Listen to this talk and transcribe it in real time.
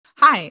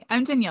Hi,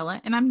 I'm Daniela,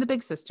 and I'm the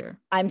big sister.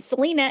 I'm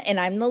Selena, and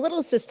I'm the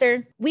little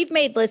sister. We've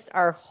made lists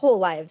our whole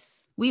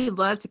lives. We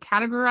love to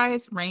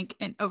categorize, rank,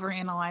 and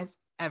overanalyze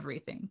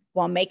everything.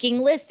 While making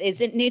lists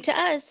isn't new to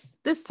us.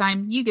 This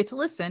time, you get to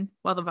listen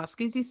while the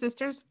Vasquezi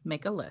sisters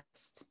make a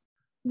list.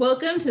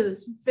 Welcome to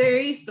this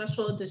very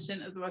special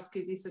edition of the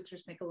Vasquezi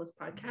Sisters Make a List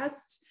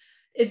podcast.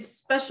 It's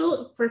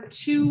special for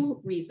two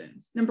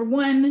reasons. Number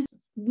one,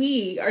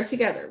 we are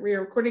together. We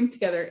are recording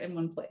together in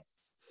one place.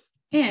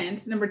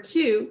 And number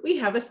two, we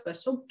have a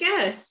special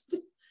guest.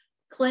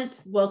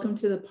 Clint, welcome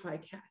to the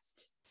podcast.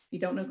 If you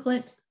don't know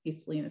Clint,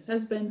 he's Selena's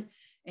husband,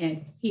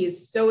 and he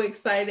is so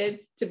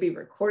excited to be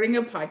recording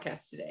a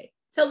podcast today.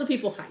 Tell the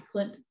people hi,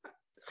 Clint.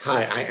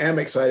 Hi, I am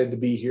excited to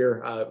be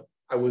here.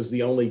 I was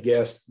the only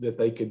guest that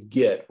they could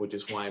get, which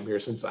is why I'm here,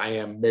 since I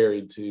am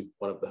married to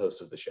one of the hosts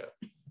of the show.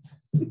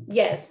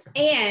 Yes,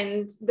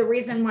 and the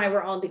reason why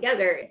we're all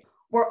together,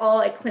 we're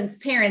all at Clint's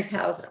parents'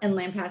 house in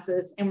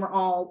Lampasas, and we're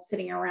all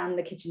sitting around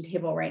the kitchen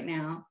table right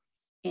now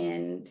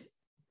and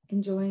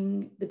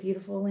enjoying the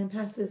beautiful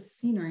Lampasas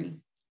scenery.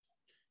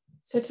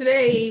 So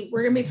today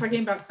we're going to be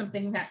talking about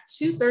something that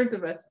 2/3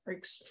 of us are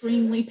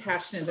extremely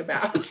passionate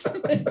about.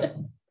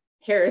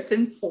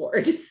 Harrison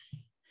Ford.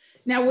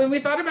 Now, when we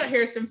thought about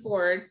Harrison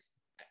Ford,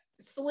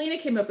 Selena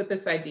came up with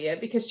this idea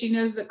because she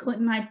knows that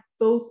Clint and I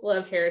both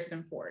love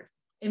Harrison Ford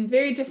in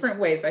very different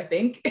ways, I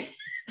think.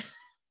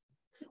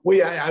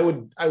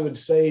 Well, I would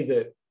say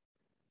that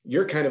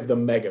you're kind of the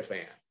mega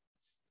fan.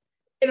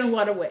 In a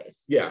lot of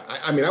ways. Yeah,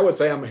 I mean, I would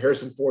say I'm a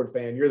Harrison Ford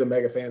fan. You're the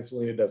mega fan.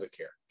 Selena doesn't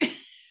care.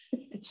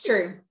 It's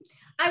true.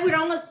 I would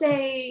almost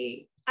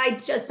say I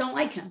just don't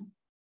like him.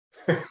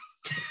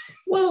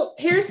 Well,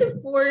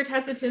 Harrison Ford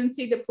has a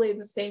tendency to play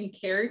the same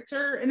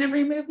character in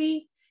every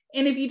movie.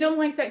 And if you don't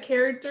like that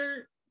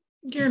character,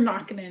 you're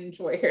not going to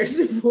enjoy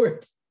Harrison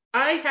Ford.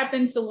 I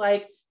happen to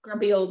like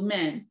grumpy old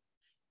men.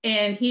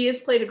 And he has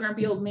played a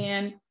grumpy old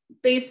man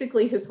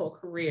basically his whole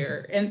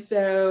career. And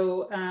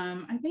so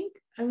I think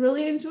I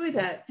really enjoy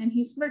that. And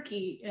he's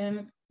smirky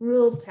and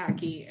real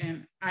tacky.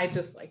 And I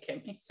just like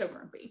him. He's so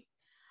grumpy.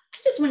 I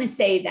just want to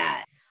say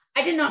that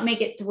I did not make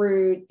it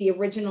through the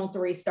original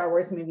 3 Star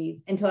Wars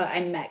movies until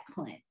I met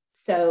Clint.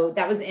 So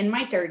that was in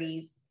my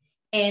 30s.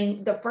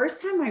 And the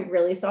first time I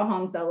really saw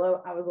Han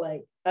Solo, I was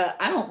like,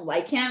 I don't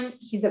like him.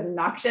 He's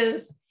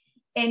obnoxious.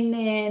 And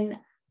then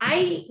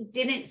I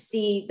didn't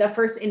see the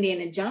first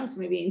Indiana Jones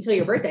movie until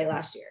your birthday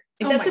last year.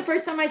 Like, that's the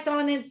first time I saw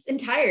it in its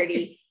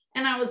entirety.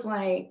 And I was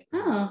like,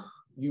 oh.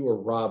 You were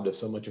robbed of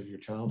so much of your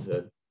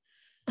childhood.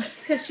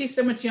 It's because she's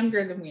so much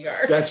younger than we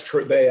are. That's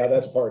true. Yeah,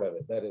 that's part of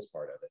it. That is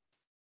part of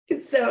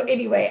it. So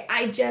anyway,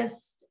 I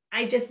just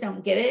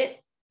don't get it.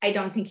 I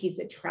don't think he's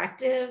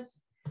attractive.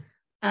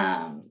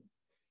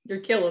 You're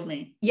killing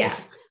me. Yeah.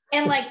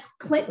 And like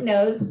Clint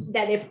knows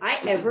that if I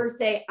ever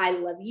say I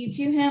love you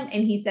to him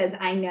and he says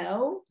I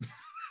know,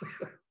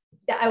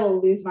 that I will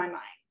lose my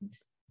mind.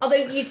 Although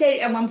you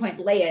say at one point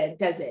Leia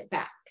does it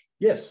back.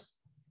 Yes.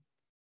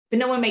 But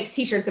no one makes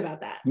t-shirts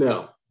about that.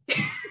 No.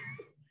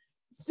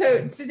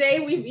 So today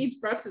we've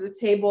each brought to the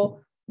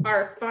table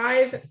our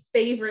 5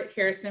 favorite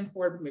Harrison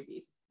Ford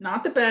movies.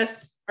 Not the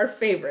best, our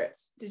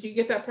favorites. Did you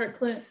get that part,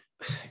 Clint?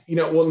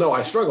 Well, no,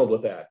 I struggled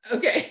with that.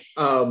 Okay.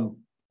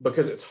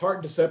 Because it's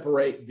hard to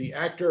separate the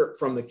actor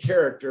from the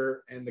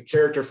character and the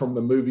character from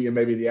the movie and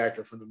maybe the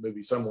actor from the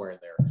movie somewhere in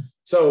there.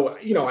 So,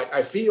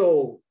 I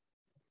feel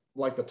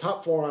like the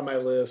top 4 on my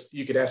list,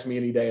 you could ask me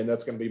any day and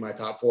that's going to be my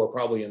top 4,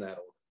 probably in that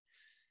order.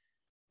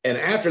 And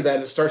after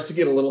that, it starts to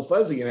get a little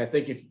fuzzy. And I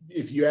think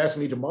if you ask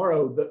me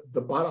tomorrow,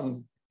 the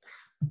bottom,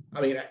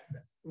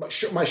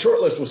 my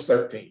short list was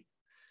 13.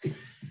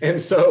 And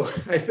so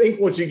I think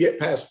once you get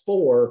past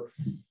 4,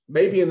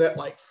 maybe in that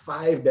like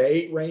 5 to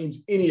 8 range,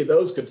 any of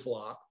those could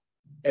flop.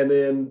 And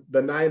then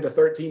the 9 to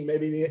 13,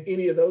 maybe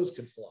any of those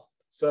could flop.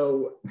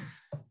 So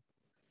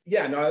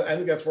yeah, no, I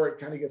think that's where it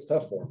kind of gets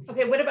tough for me.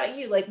 Okay, what about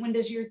you? Like, when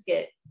does yours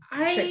get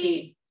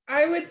tricky?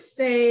 I would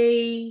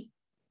say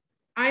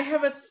I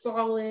have a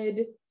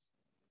solid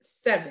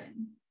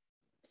 7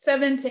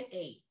 to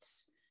 8.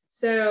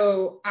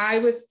 So I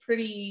was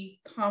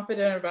pretty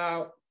confident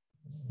about,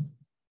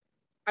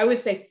 I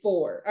would say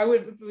 4. I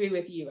would be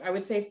with you. I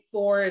would say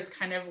 4 is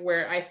kind of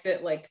where I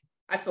sit. Like,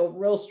 I feel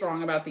real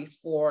strong about these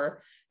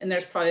 4. And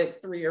there's probably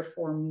 3 or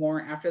 4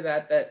 more after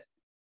that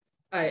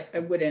I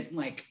wouldn't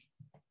like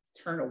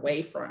turn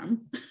away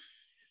from.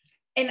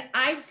 And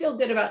I feel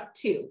good about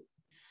 2.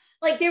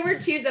 Like, there were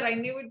 2 that I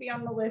knew would be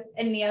on the list,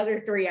 and the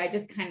other 3 I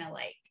just kind of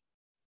like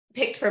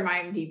picked from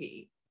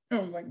IMDb.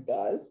 Oh my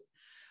gosh.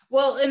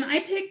 Well, and I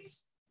picked,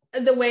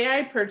 the way I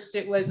approached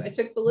it was I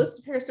took the list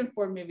of Harrison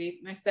Ford movies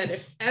and I said,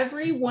 if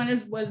every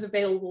one was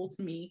available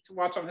to me to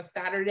watch on a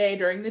Saturday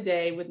during the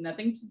day with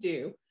nothing to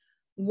do,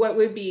 what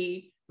would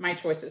be my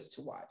choices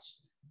to watch?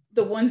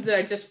 The ones that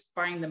I just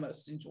find the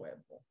most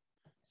enjoyable.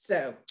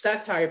 So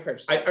that's how I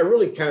approached it. I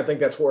really kind of think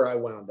that's where I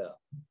wound up.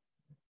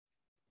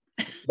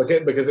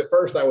 Because at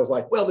first I was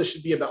like, well, this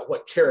should be about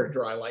what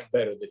character I like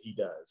better that he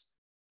does.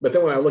 But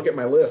then when I look at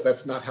my list,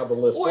 that's not how the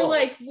list or falls.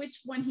 like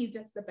which one he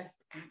does the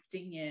best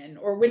acting in,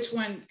 or which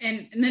one.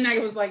 And then I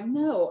was like,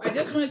 no, I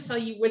just want to tell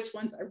you which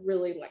ones I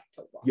really like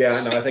to watch.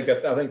 Yeah, no, I think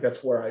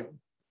that's where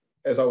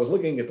as I was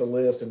looking at the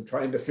list and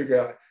trying to figure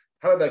out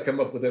how did I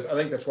come up with this, I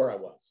think that's where I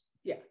was.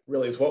 Yeah.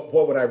 Really, is what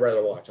would I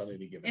rather watch on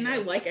any given And day? I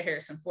like a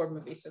Harrison Ford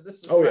movie, so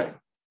this was Oh, fun.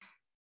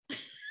 yeah.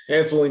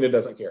 And Selena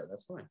doesn't care.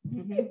 That's fine.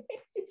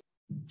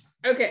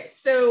 Okay,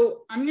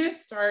 so I'm gonna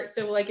start.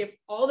 So, like, if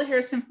all the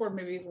Harrison Ford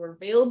movies were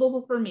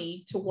available for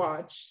me to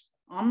watch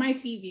on my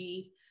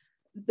TV,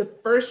 the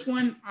first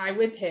one I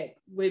would pick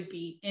would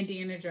be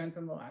Indiana Jones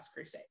and the Last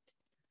Crusade,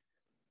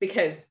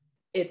 because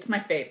it's my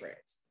favorite,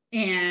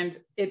 and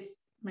it's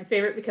my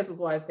favorite because of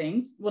a lot of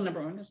things. Well,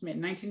 number one, it was made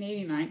in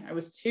 1989. I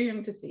was too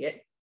young to see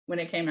it when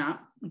it came out.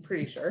 I'm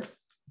pretty sure.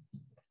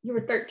 You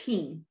were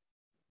 13,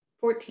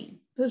 14.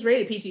 It was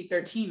rated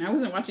PG-13. I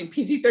wasn't watching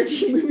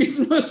PG-13 movies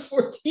when I was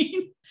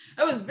 14.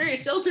 I was very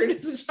sheltered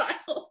as a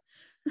child.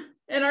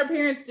 And our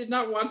parents did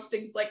not watch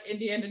things like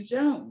Indiana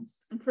Jones,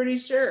 I'm pretty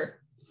sure.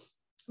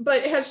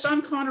 But it has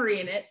Sean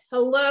Connery in it.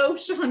 Hello,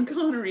 Sean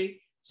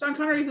Connery. Sean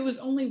Connery, who was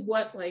only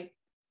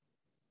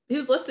he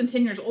was less than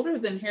 10 years older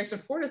than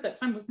Harrison Ford at that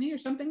time, wasn't he, or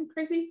something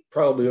crazy?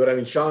 Probably, but I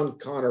mean, Sean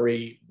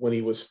Connery, when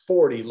he was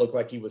 40, looked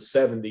like he was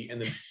 70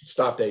 and then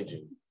stopped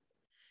aging.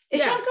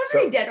 Is Sean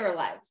Connery dead or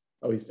alive?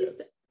 Oh, he's dead.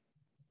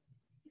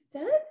 He's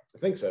dead? I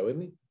think so,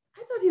 isn't he?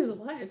 I thought he was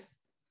alive.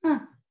 Huh.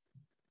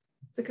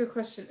 It's a good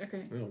question.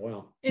 Okay. Oh,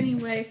 wow.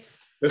 Anyway.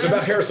 This is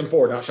about Harrison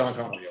Ford, not Sean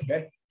Connery,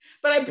 okay?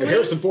 But I And believe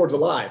Harrison Ford's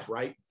alive,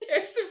 right?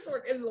 Harrison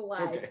Ford is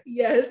alive. Okay.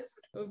 Yes.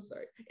 I'm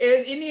sorry.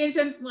 And Indiana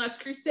Jones and the Last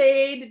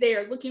Crusade, they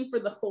are looking for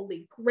the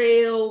Holy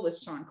Grail with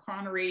Sean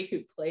Connery,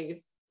 who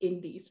plays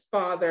Indy's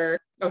father.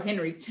 Oh,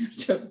 Henry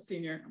Jones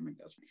Sr. Oh my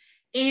gosh.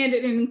 And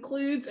it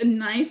includes a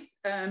nice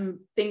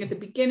thing at the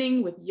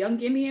beginning with young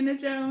Indiana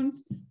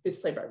Jones, who's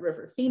played by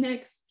River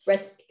Phoenix.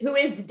 Who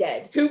is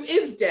dead. Who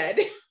is dead.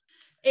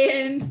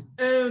 And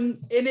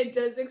it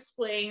does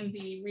explain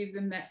the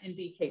reason that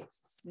Indy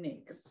hates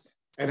snakes.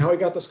 And how he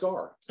got the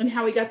scar. And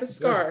how he got the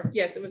scar.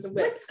 Yes, it was a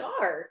whip. What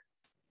scar?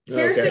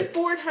 Harrison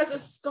Ford has a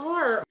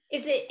scar.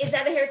 Is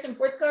that a Harrison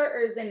Ford scar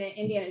or is it an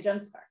Indiana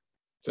Jones scar?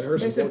 It's a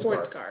Harrison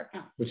Ford scar.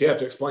 Oh. But you have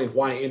to explain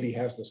why Indy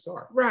has the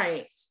scar.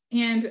 Right.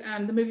 And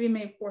the movie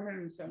made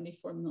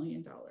 $474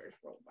 million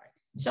worldwide.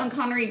 Sean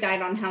Connery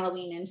died on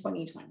Halloween in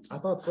 2020. I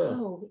thought so.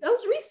 Oh, that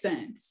was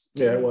recent.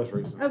 Yeah, it was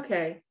recent.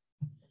 Okay.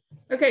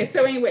 Okay,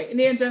 so anyway,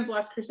 Indiana Jones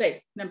Last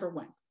Crusade, number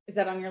 1. Is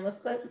that on your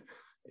list, Clip?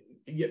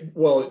 Yeah,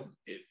 well,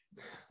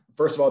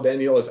 first of all,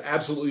 Danielle is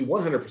absolutely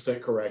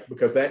 100% correct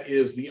because that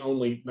is the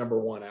only number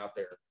 1 out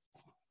there.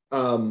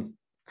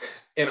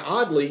 And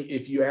oddly,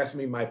 if you ask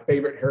me my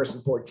favorite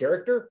Harrison Ford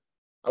character,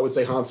 I would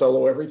say Han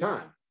Solo every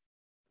time.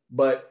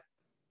 But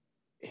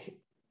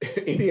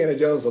Indiana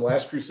Jones, The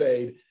Last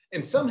Crusade,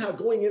 and somehow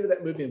going into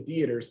that movie in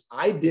theaters,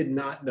 I did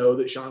not know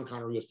that Sean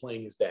Connery was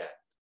playing his dad.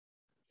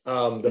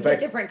 The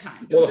fact, a different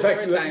time. Well,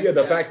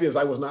 the fact is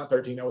I was not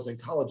 13. I was in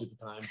college at the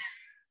time.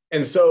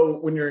 And so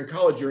when you're in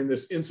college, you're in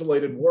this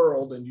insulated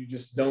world and you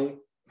don't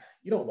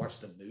watch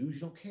the news.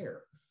 You don't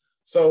care.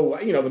 So,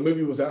 the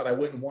movie was out. I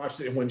went and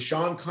watched it. And when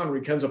Sean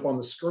Connery comes up on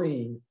the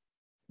screen,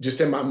 just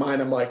in my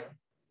mind, I'm like,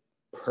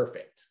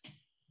 perfect.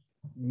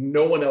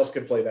 No one else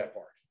could play that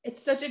part.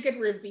 It's such a good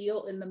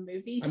reveal in the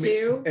movie,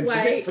 too. And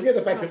forget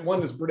the fact that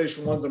one is British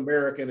and one's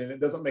American, and it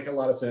doesn't make a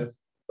lot of sense.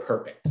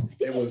 Perfect.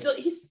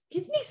 Isn't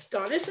he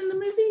Scottish in the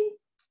movie?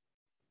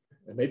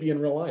 And maybe in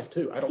real life,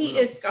 too. I don't know. He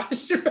is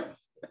Scottish.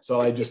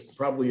 So I just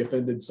probably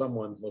offended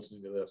someone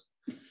listening to this.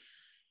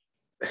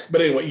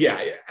 But anyway,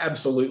 yeah,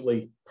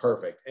 absolutely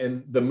perfect.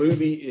 And the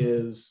movie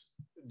is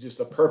just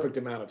a perfect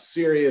amount of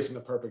serious and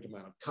a perfect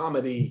amount of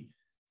comedy.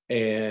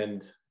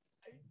 And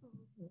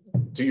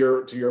to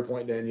your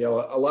point,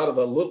 Danielle, a lot of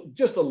a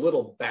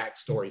little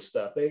backstory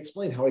stuff. They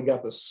explain how he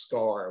got the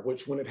scar,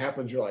 which when it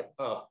happens, you're like,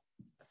 oh,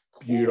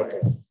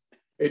 beautiful.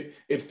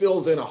 It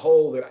fills in a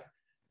hole that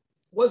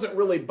wasn't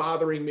really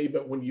bothering me,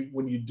 but when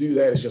you do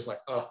that, it's just like,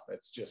 oh,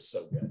 that's just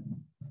so good.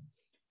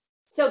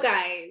 So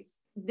guys,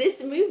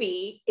 this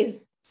movie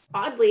is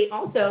oddly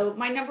also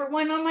my number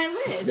 1 on my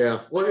list.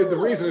 Yeah. Well, the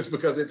reason is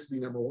because it's the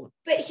number 1.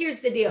 But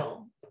here's the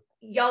deal.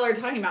 Y'all are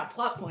talking about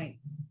plot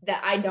points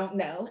that I don't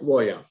know.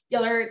 Well, yeah.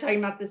 Y'all are talking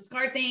about this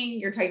scar thing.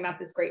 You're talking about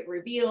this great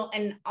reveal.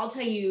 And I'll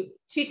tell you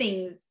 2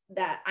 things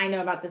that I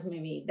know about this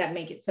movie that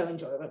make it so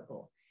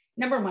enjoyable.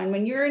 Number 1,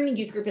 when you're in a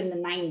youth group in the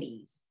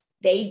 90s,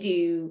 they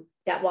do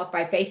that walk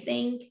by faith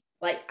thing.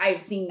 Like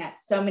I've seen that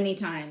so many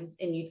times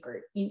in youth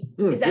group.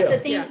 Is that the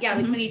thing? Yeah.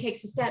 Like when he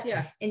takes a step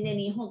and then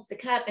he holds the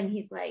cup and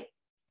he's like,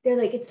 they're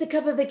like, it's the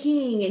cup of a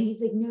king. And he's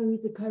like, no,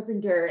 he's a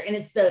carpenter. And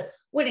it's the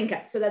wooden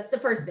cup. So that's the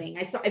first thing.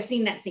 I've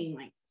seen that scene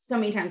like so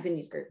many times in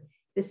youth group.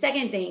 The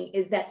second thing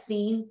is that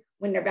scene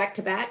when they're back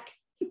to back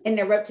and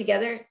they're roped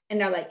together and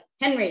they're like,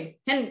 Henry.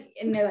 And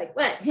they're like,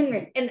 what?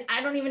 Henry. And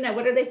I don't even know.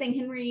 What are they saying?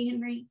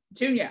 Henry?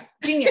 Junior.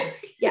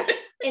 Yeah.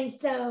 And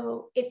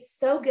so it's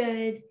so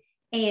good.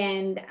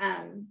 And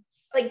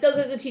like those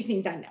are the 2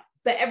 scenes I know.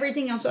 But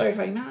everything else that you're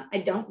talking about, I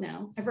don't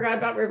know. I forgot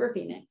about River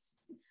Phoenix.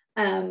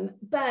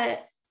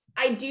 But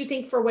I do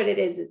think for what it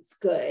is, it's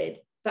good.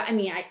 But I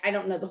mean, I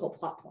don't know the whole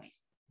plot point.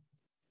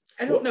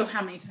 I don't know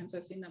how many times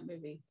I've seen that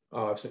movie.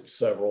 Oh, I've seen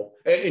several.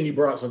 And you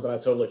brought up something I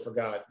totally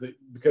forgot,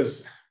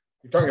 because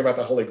you're talking about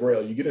the Holy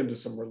Grail. You get into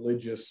some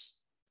religious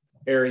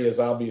areas,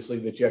 obviously,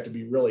 that you have to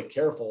be really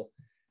careful.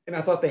 And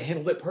I thought they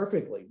handled it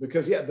perfectly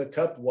because, yeah, the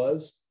cup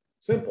was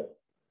simple.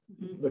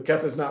 Mm-hmm. The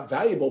cup is not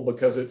valuable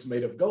because it's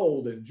made of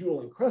gold and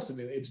jewel encrusted.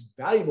 It's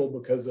valuable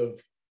because of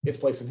its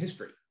place in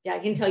history. Yeah, I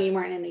can tell you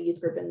weren't in a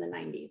youth group in the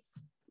 90s.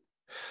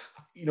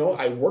 You know,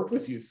 I worked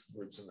with youth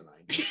groups in the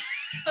 90s.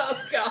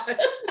 Oh, gosh.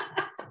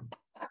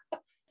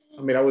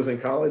 I mean, I was in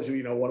college.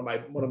 You know, one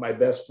of my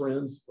best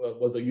friends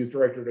was a youth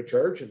director at a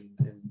church, and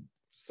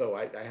so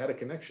I had a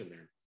connection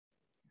there.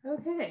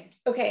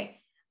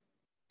 Okay.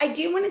 I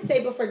do want to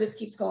say before this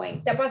keeps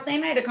going that Bosley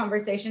and I had a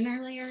conversation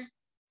earlier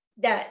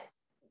that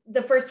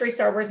the first 3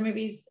 Star Wars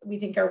movies we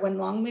think are one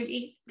long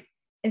movie,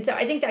 and so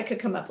I think that could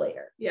come up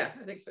later. Yeah,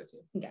 I think so too.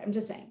 Okay, I'm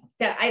just saying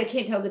that I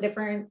can't tell the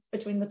difference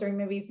between the 3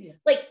 movies. Yeah.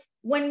 Like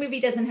one movie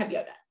doesn't have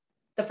Yoda,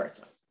 the first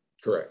one.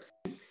 Correct.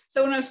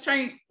 So when I was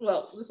trying,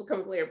 well, this will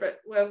come up later, but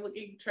when I was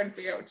trying to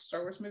figure out which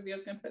Star Wars movie I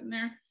was going to put in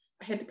there,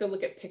 I had to go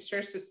look at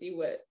pictures to see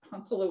what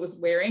Han Solo was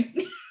wearing.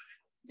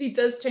 He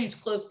does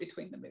change clothes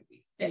between the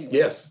movies. Anyway.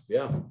 Yes.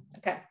 Yeah.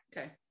 Okay.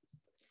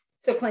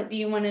 So Clint, do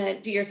you want to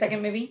do your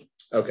second movie?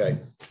 Okay.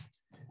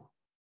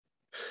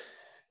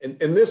 And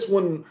this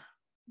one,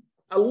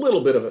 a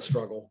little bit of a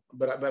struggle,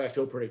 but I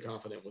feel pretty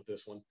confident with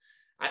this one.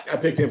 I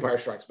picked Empire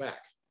Strikes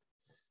Back.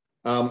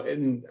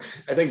 And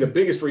I think the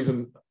biggest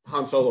reason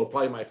Han Solo,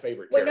 probably my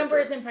favorite What character. number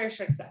is Empire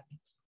Strikes Back?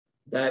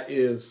 That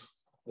is,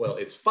 well,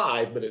 it's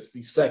 5, but it's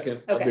the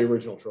second of the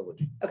original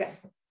trilogy. Okay.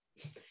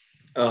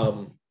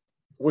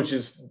 Which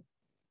is,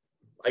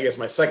 I guess,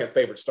 my second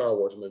favorite Star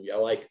Wars movie. I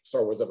like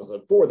Star Wars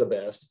Episode 4 the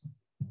best,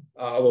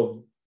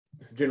 although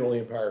generally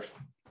Empire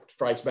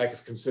Strikes Back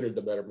is considered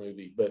the better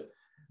movie. But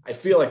I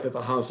feel like that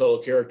the Han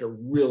Solo character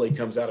really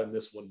comes out in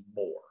this one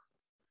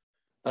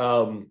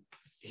more.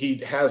 He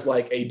has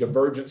like a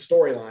divergent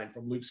storyline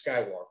from Luke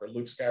Skywalker.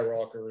 Luke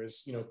Skywalker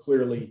is, you know,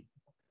 clearly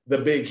the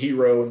big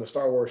hero in the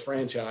Star Wars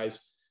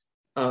franchise.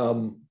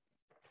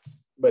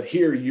 But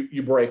here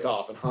you break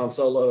off, and Han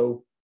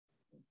Solo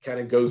kind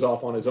of goes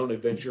off on his own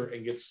adventure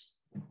and gets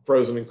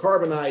frozen in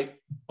carbonite,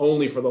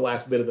 only for the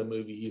last bit of the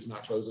movie. He's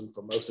not frozen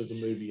for most of the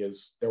movie,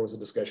 as there was a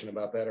discussion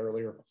about that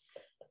earlier.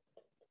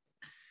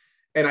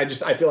 And I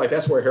feel like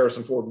that's where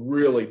Harrison Ford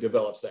really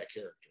develops that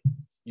character.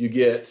 You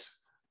get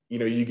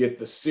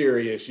the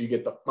serious, you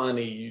get the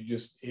funny,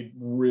 it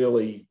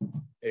really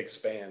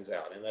expands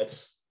out. And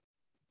that's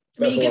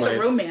you get the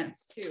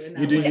romance too. In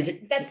that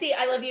that's the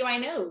I Love You, I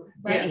Know.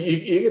 Right?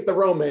 You get the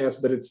romance,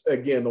 but it's,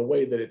 again, the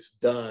way that it's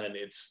done,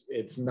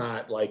 it's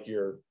not like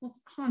you're. Well,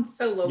 it's Han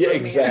Solo. Yeah,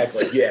 romance.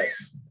 exactly.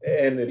 Yes.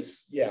 And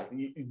it's,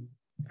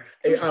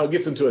 it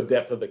gets into a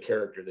depth of the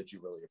character that you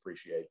really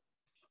appreciate.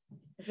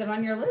 Is it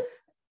on your list?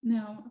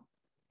 No.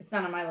 It's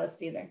not on my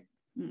list either.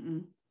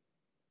 Mm-mm.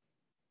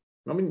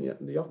 I mean,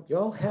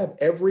 y'all have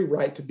every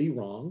right to be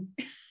wrong.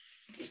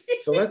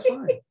 So that's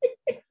fine.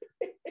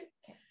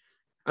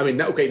 I mean,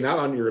 not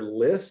on your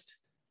list,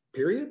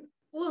 period.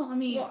 Well, I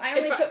mean, I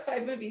only put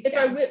 5 movies If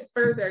down. I went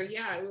further,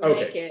 I would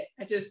make it.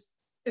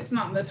 It's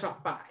not in the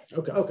top 5.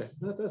 Okay.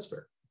 That's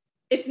fair.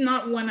 It's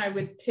not one I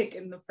would pick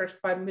in the first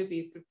 5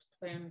 movies to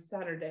play on a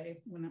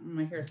Saturday when I'm on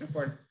my Harrison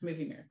Ford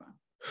movie marathon.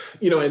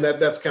 You know, and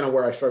that's kind of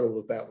where I struggled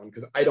with that one,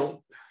 because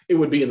it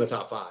would be in the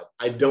top 5.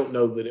 I don't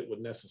know that it would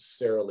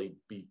necessarily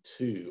be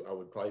 2. I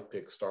would probably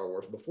pick Star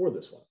Wars before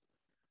this one.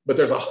 But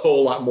there's a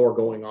whole lot more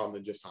going on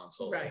than just Han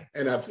Solo. Right.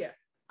 And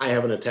I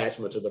have an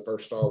attachment to the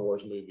first Star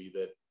Wars movie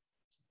that,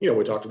 you know,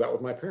 we talked about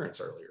with my parents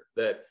earlier,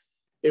 that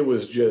it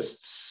was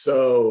just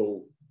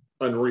so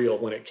unreal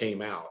when it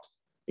came out.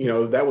 You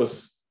know,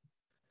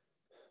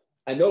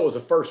 I know it was the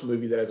first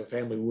movie that as a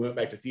family we went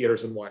back to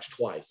theaters and watched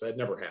twice. That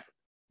never happened.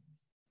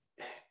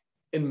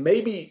 And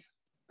maybe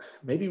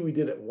we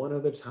did it one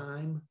other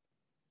time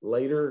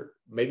later,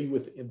 maybe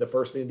with the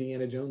first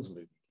Indiana Jones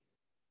movie.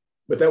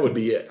 But that would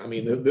be it. I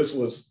mean, this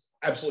was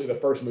absolutely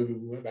the first movie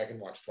we went back and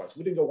watched twice.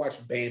 We didn't go watch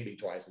Bambi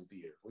twice in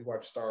theater. We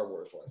watched Star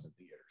Wars twice in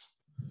theaters.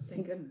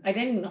 Thank goodness. I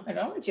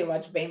don't want you to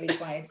watch Bambi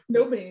twice.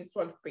 Nobody needs to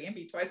watch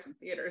Bambi twice in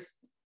theaters.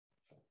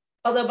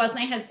 Although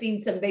Bosley has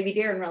seen some baby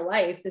deer in real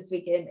life this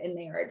weekend, and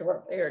they are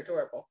adorable. They are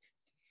adorable.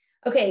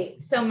 Okay,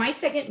 so my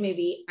second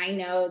movie I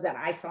know that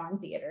I saw in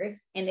theaters,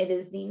 and it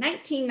is the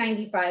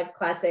 1995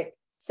 classic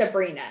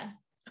Sabrina.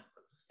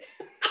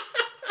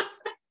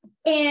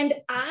 And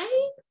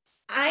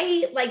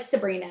I like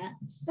Sabrina,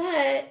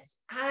 but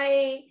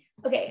I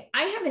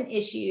have an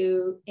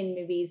issue in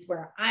movies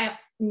where I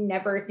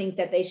never think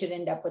that they should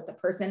end up with the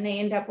person they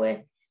end up with.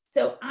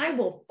 So I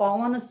will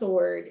fall on a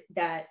sword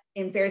that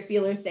in Ferris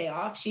Bueller's Day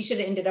Off, she should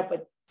have ended up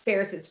with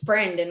Ferris's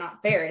friend and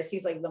not Ferris.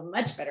 He's like the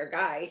much better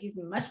guy. He's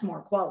much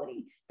more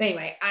quality. But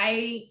anyway,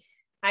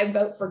 I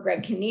vote for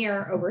Greg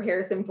Kinnear over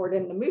Harrison Ford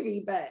in the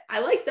movie, but I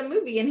like the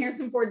movie and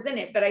Harrison Ford's in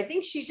it, but I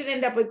think she should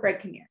end up with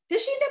Greg Kinnear.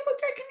 Does she end up with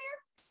Greg Kinnear?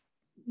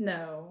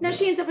 No. No,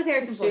 she ends up with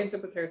Harrison She Ford. ends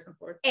up with Harrison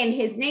Ford. And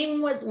his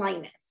name was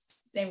Linus.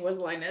 His name was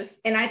Linus.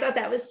 And I thought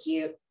that was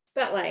cute,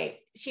 but like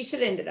she should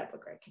have ended up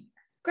with Greg Kinnear.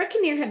 Greg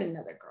Kinnear had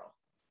another girl,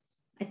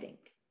 I think.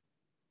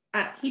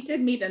 He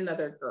did meet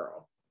another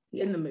girl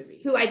in the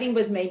movie. Who I think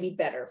was maybe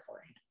better for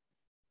him.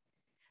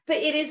 But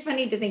it is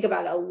funny to think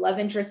about a love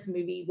interest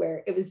movie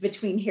where it was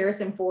between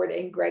Harrison Ford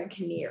and Greg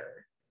Kinnear.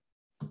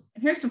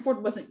 And Harrison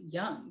Ford wasn't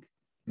young.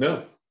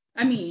 No.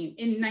 I mean,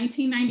 in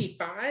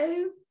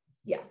 1995,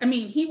 yeah. I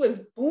mean, he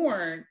was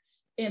born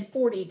in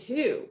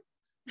 42.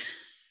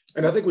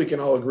 And I think we can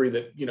all agree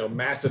that, you know,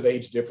 massive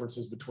age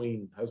differences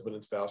between husband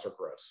and spouse are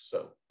gross.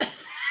 So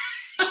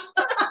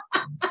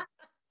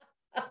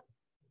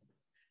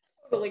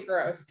Totally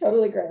gross.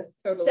 Totally gross.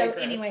 Totally so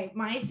gross. Anyway,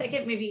 my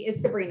second movie is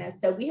Sabrina.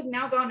 So we have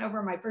now gone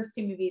over my first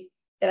two movies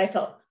that I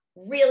felt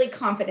really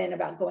confident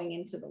about going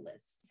into the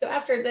list. So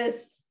after this,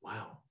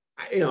 wow.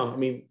 I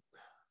mean,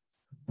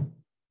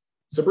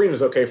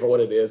 Sabrina's okay for what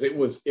it is.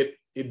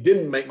 It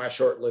didn't make my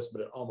short list,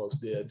 but it almost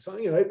did. So,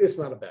 you know, it's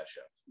not a bad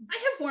show. I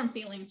have warm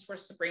feelings for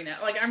Sabrina.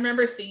 Like I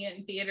remember seeing it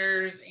in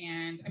theaters,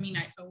 and I mean,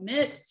 I own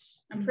it.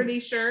 I'm pretty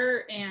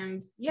sure.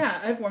 And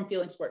yeah, I have warm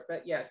feelings for it,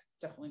 but yeah, it's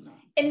definitely not.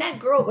 And that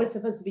girl was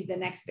supposed to be the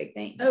next big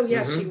thing. Oh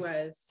yeah, she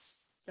was.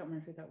 I don't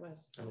remember who that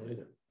was. I don't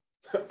either.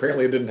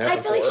 Apparently it didn't happen.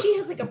 I feel like she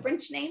has like a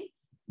French name.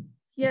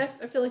 Yes,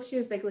 I feel like she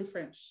was vaguely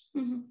French.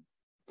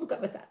 We'll go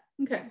with that.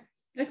 Okay,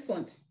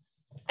 excellent.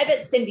 I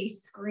bet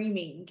Cindy's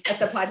screaming at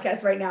the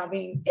podcast right now,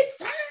 being,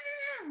 it's her.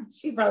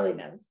 She probably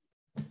knows.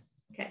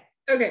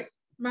 Okay,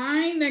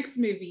 my next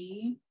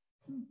movie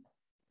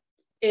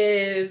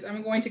is,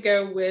 I'm going to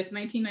go with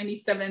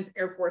 1997's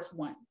Air Force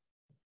One.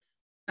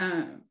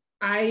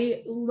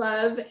 I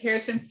love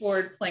Harrison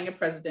Ford playing a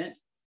president.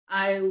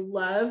 I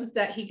love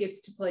that he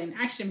gets to play an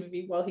action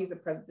movie while he's a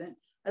president.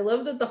 I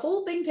love that the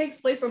whole thing takes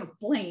place on a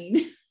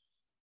plane.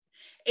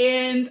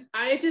 And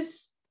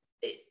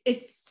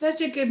it's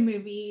such a good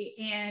movie.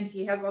 And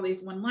he has all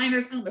these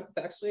one-liners. I don't know if it's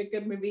actually a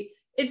good movie.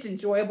 It's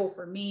enjoyable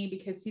for me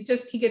because he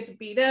gets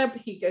beat up.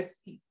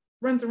 He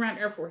runs around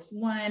Air Force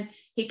One.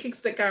 He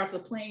kicks the guy off the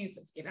plane. He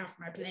says, "Get off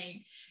my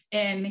plane."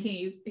 And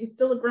he's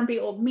still a grumpy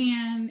old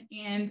man.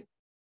 And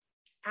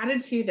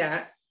added to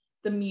that,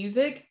 the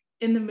music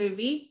in the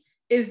movie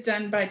is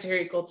done by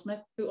Jerry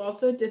Goldsmith, who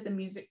also did the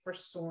music for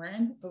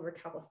Soarin' over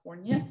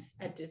California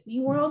at Disney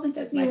World and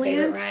That's my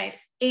favorite Disneyland. ride.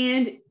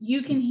 And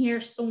you can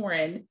hear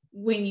Soarin'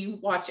 when you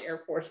watch Air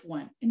Force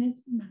One, and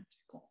it's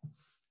magical.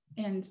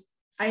 And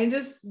I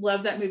just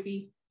love that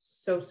movie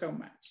so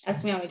much.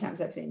 Ask me how many times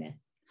I've seen it.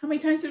 How many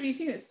times have you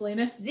seen it,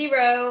 Selena? 0.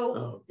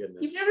 Oh, goodness.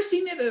 You've never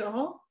seen it at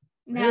all?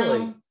 No,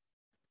 Really?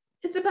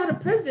 It's about a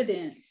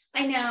president.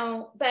 I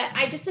know, but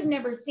I just have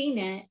never seen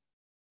it.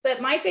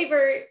 But my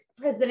favorite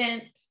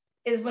president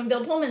is when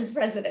Bill Pullman's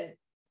president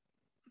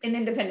in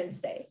Independence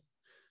Day.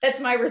 That's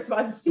my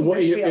response to Well,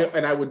 your spiel.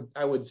 and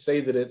I would say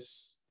that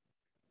it's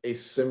a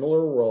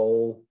similar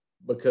role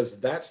because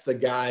that's the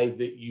guy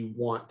that you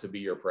want to be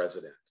your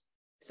president.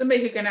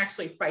 Somebody who can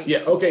actually fight.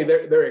 Yeah, okay,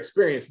 they're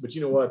experienced, but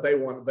you know what? They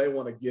want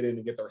to get in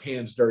and get their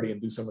hands dirty and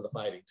do some of the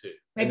fighting too.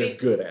 And Maybe- they're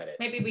good at it.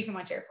 Maybe we can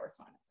watch Air Force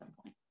One at some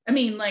point. I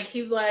mean, like,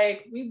 he's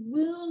like, we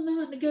will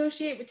not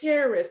negotiate with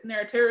terrorists. And there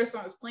are terrorists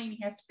on his plane.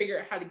 He has to figure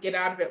out how to get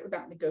out of it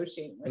without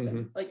negotiating with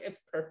them. Like, it's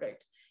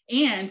perfect.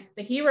 And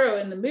the hero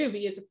in the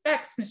movie is a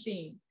fax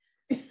machine.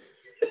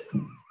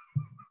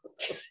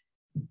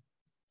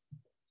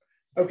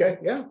 Okay,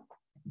 yeah.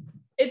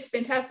 It's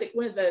fantastic.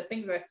 One of the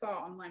things I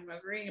saw online when I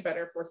was reading about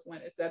Air Force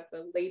One is that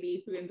the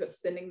lady who ends up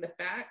sending the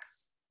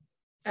fax,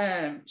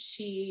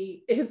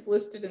 she is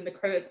listed in the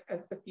credits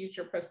as the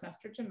future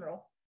Postmaster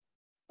General.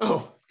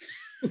 Oh.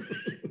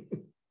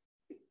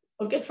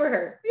 Well, good for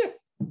her. Yeah.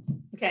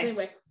 Okay.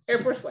 Anyway, Air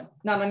Force One.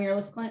 Not on your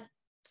list, Clint?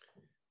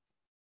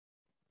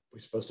 We're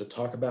supposed to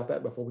talk about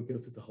that before we go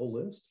through the whole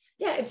list?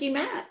 Yeah, if you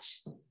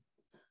match.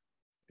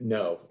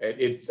 No,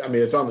 it's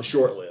on the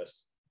short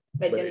list,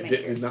 But but didn't it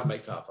make did not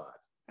make top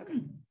 5. Okay.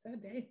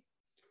 Sad day.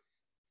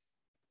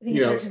 I think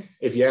You it's know, your turn.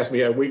 if you ask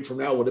me a week from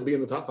now, would it be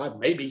in the top 5?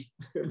 Maybe.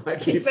 It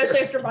might be Especially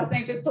there. after Boss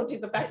Hank just told you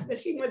the fax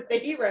machine was the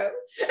hero.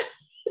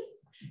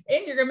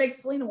 And you're gonna make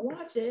Selena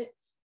watch it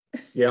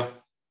Yeah,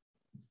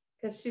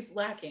 because she's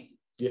lacking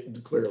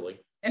clearly.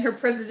 and her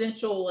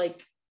presidential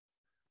like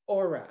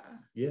aura.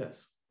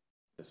 Yes.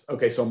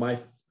 Okay, so my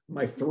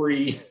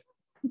 3,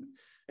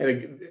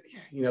 and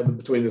you know,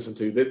 between this and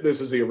 2,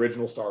 this is the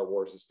original Star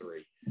Wars is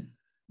 3.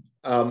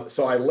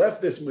 So I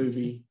left this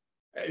movie,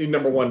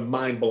 number 1,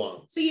 mind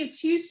blown. So you have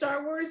 2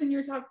 Star Wars in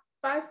your top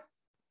 5?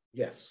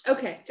 Yes.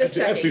 Okay, I just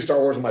have 2 checking. Star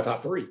Wars in my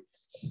top 3.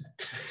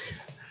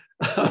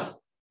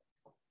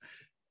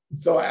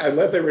 So I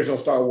left the original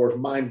Star Wars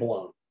mind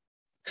blown.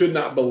 Could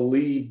not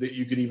believe that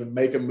you could even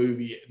make a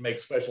movie and make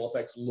special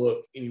effects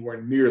look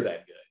anywhere near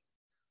that good.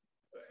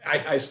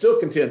 I still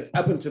contend,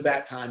 up until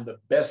that time, the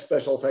best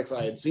special effects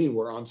I had seen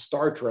were on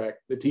Star Trek,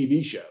 the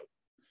TV show.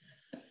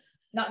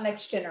 Not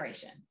Next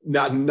Generation.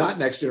 Not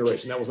Next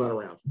Generation. That was not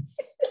around.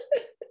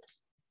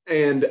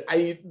 And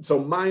so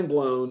mind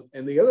blown.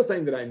 And the other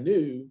thing that I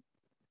knew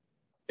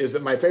is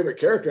that my favorite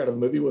character out of the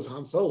movie was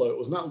Han Solo. It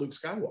was not Luke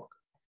Skywalker.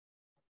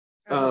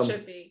 As it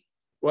should be.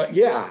 Well,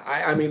 yeah,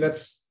 I mean, I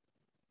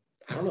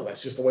don't know.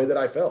 That's just the way that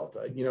I felt.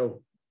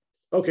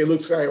 Okay,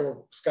 Luke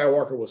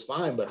Skywalker was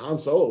fine, but Han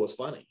Solo was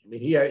funny. I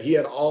mean, he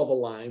had all the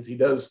lines. He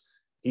does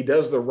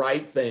the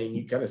right thing.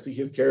 You kind of see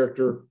his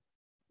character,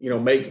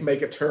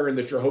 make a turn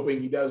that you're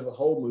hoping he does the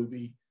whole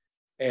movie.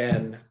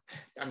 And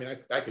I mean,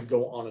 I could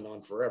go on and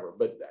on forever,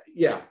 but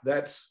yeah,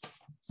 that's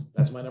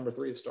my number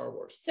 3 of Star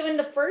Wars. So in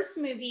the first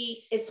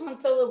movie, is Han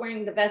Solo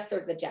wearing the vest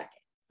or the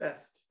jacket?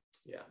 Vest.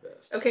 Yeah,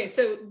 best. Okay,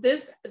 so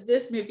this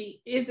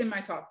movie is in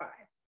my top 5.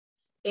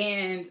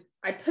 And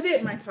I put it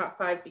in my top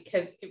 5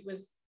 because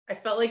I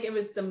felt like it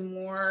was the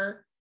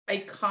more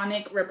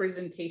iconic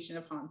representation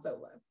of Han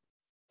Solo.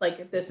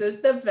 Like, this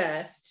is the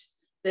vest.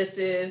 This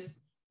is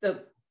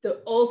the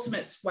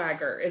ultimate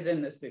swagger is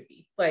in this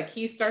movie. Like,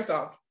 he starts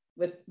off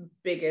with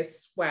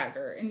biggest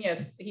swagger. And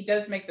yes, he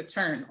does make the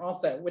turn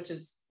also, which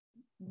is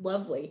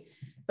lovely.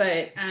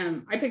 But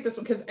I picked this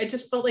one because I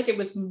just felt like it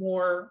was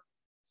more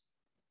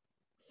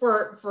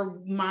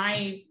for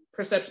my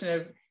perception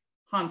of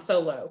Han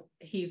Solo.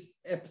 He's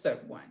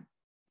episode 1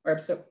 or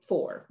episode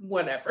 4,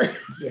 whatever.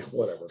 Yeah,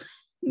 whatever.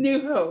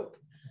 New Hope.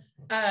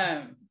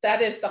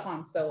 That is the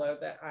Han Solo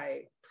that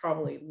I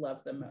probably love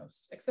the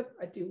most, except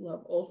I do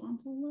love old Han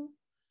Solo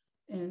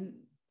and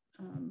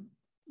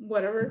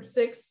whatever,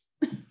 6,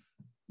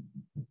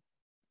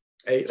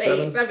 8,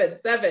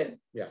 7.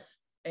 Yeah.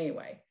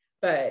 Anyway,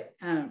 but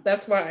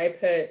that's why I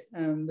put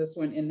this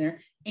one in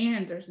there.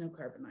 And there's no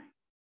carbonite,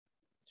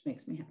 which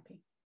makes me happy.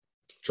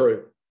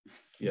 True.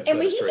 Yes, and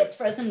when he gets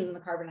frozen in the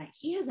carbonite,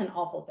 he has an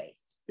awful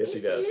face. Yes, he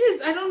does. It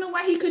is. I don't know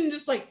why he couldn't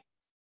just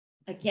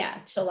yeah,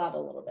 chill out a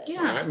little bit.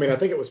 Yeah. I mean, I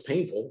think it was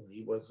painful.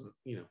 He wasn't,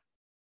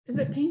 Is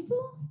it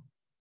painful?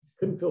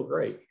 couldn't feel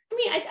great. I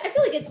mean, I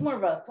feel like it's more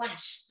of a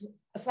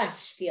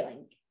flash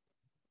feeling.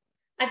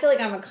 I feel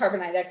like I'm a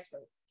carbonite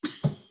expert.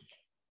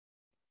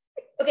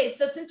 Okay,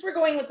 so since we're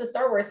going with the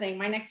Star Wars thing,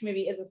 my next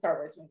movie is a Star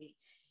Wars movie.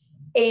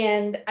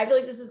 And I feel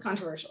like this is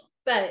controversial,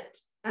 but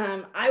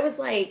I was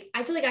like,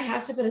 I feel like I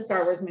have to put a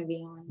Star Wars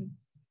movie on.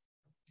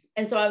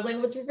 And so I was like,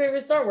 what's your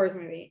favorite Star Wars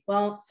movie?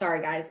 Well,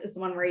 sorry guys, it's the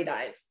one where he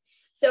dies.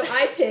 So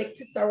I picked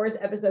Star Wars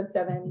Episode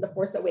 7, The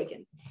Force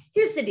Awakens.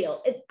 Here's the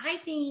deal, is I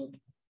think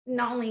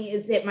not only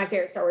is it my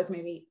favorite Star Wars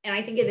movie, and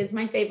I think it is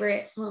my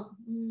favorite,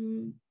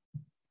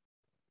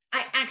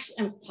 I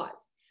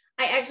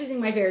actually think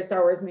my favorite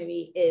Star Wars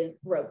movie is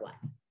Rogue One.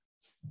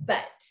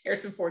 But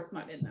Harrison Ford's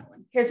not in that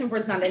one. Harrison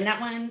Ford's not in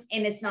that one,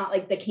 and it's not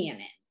like the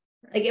canon.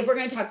 Like, if we're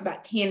going to talk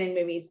about canon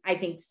movies, I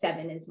think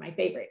 7 is my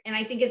favorite. And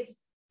I think it's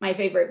my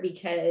favorite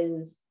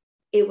because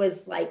it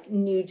was like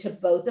new to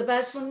both of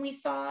us when we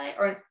saw it,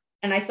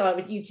 and I saw it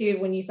with you too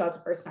when you saw it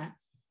the first time.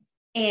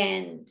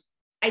 And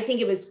I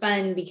think it was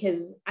fun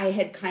because I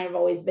had kind of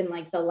always been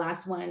like the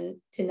last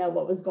one to know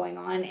what was going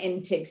on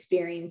and to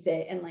experience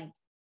it and like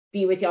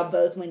be with y'all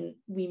both when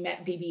we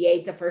met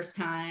BB-8 the first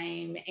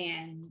time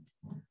and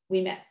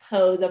we met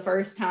Poe the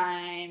first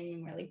time.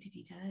 And we're like, did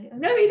he die? Oh,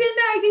 no, he didn't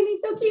die. I think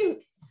he's so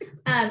cute.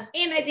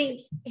 And I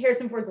think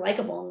Harrison Ford's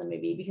likable in the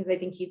movie because I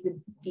think he's a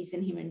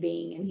decent human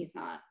being and he's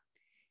not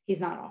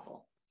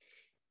awful.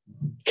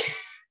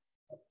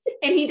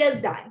 And he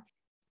does die.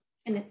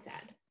 And it's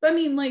sad. But I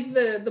mean, like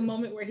the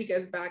moment where he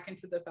goes back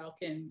into the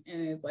Falcon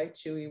and is like,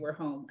 Chewie, we're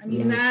home. I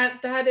mean,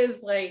 that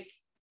is like,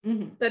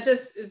 that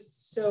just is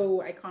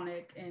so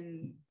iconic,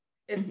 and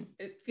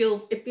it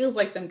feels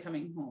like them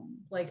coming home.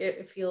 Like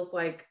it feels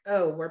like,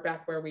 oh, we're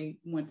back where we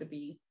want to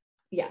be.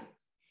 Yeah.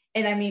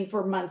 And I mean,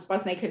 for months,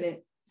 Boston couldn't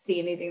see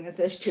anything that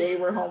says Chewie,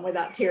 we're home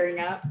without tearing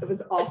up. It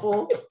was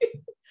awful.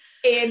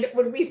 And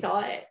when we saw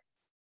it,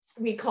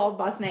 we called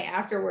Boston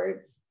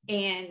afterwards,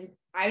 and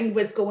I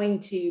was going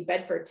to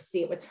Bedford to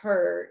see it with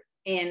her.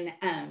 And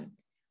I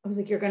was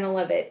like, you're going to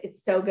love it.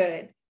 It's so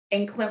good.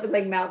 And Clint was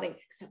like mouthing,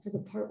 except for the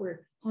part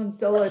where Han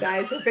Solo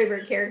dies, her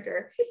favorite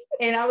character.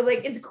 And I was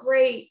like, it's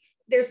great.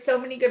 There's so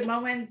many good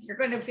moments. You're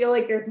going to feel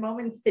like there's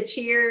moments to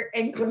cheer.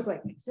 And Clint's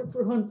like, except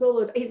for Han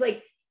Solo. He's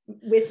like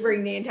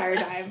whispering the entire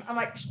time. I'm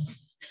like,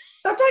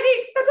 stop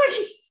talking.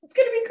 It's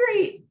going to be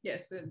great.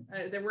 Yes. And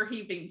there were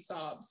heaving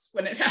sobs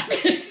when it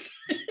happened.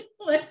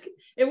 Like,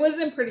 it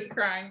wasn't pretty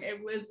crying.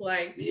 It was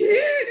like,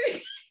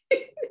 it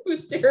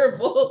was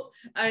terrible.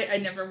 I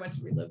never want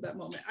to relive that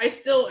moment. I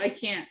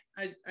can't.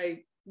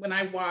 When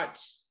I watch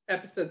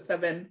episode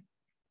 7,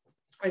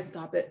 I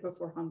stop it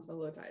before Han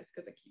Solo dies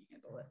because I can't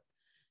handle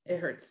it. It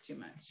hurts too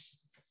much.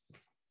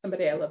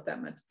 Somebody I love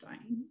that much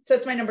dying. So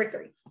it's my number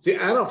 3. See,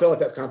 I don't feel like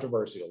that's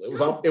controversial.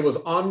 It was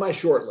on my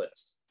short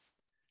list.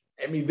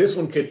 I mean, this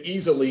one could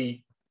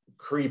easily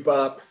creep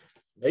up,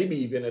 maybe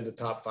even into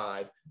top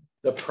 5.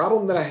 The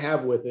problem that I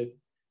have with it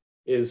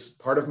is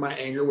part of my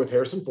anger with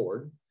Harrison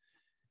Ford.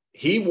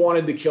 He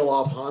wanted to kill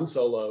off Han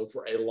Solo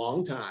for a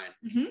long time.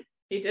 Mm-hmm.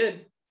 He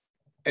did.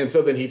 And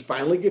so then he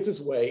finally gets his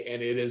way,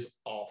 and it is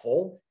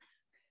awful.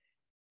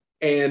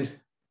 And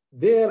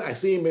then I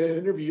see him in an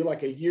interview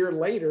like a year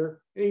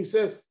later, and he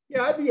says,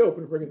 yeah, I'd be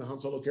open to bringing the Han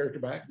Solo character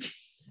back.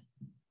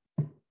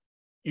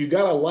 you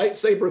got a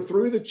lightsaber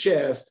through the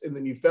chest, and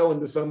then you fell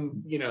into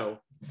some,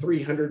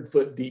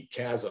 300-foot deep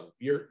chasm.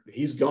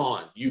 He's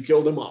gone. You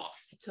killed him off.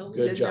 I totally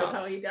Good didn't job. know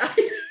how he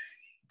died.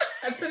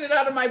 I put it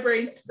out of my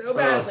brain so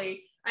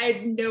badly. I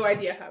had no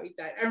idea how he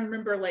died. I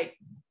remember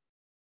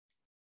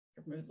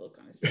remove the look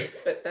on his face,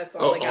 but that's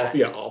all I got.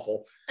 Yeah,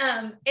 awful.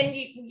 And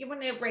you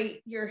want to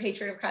rate your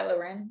hatred of Kylo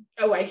Ren?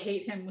 Oh, I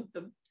hate him with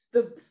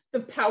the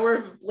power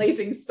of a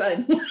blazing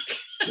sun.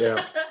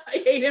 Yeah. I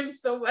hate him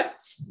so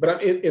much.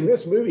 But in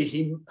this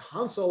movie,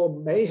 Han Solo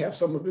may have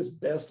some of his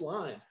best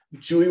lines.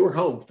 Chewie, we're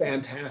home.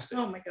 Fantastic.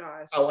 Oh my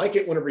gosh. I like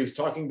it whenever he's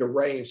talking to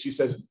Rey and she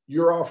says,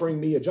 "You're offering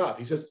me a job."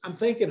 He says, "I'm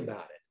thinking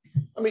about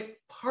it." I mean,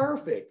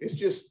 perfect. It's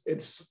just,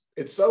 it's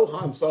so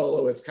Han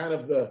Solo. It's kind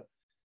of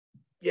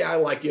I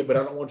like you, but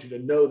I don't want you to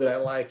know that I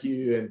like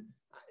you. And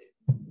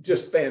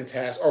just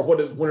fantastic. Or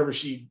whenever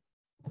she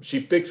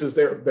fixes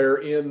they're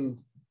in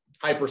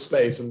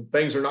hyperspace and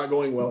things are not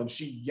going well, and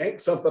she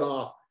yanks something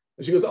off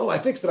and she goes, "Oh, I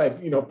fixed it. I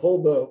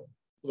pulled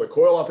the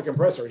coil off the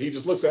compressor." He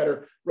just looks at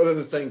her, rather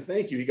than saying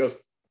thank you, he goes,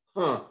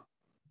 "Huh."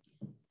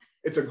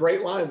 It's a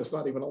great line that's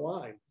not even a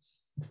line.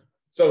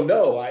 So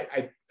no,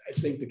 I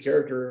think the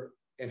character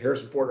and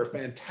Harrison Ford are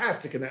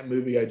fantastic in that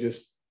movie.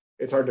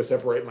 It's hard to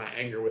separate my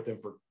anger with him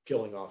for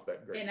killing off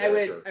that great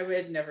character. I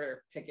would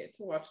never pick it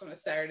to watch on a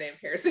Saturday of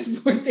Harrison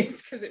Ford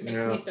things because it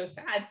makes me so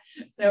sad.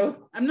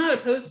 So I'm not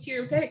opposed to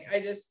your pick.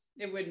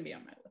 It wouldn't be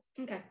on my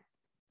list. Okay.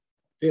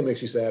 See, it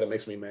makes you sad. It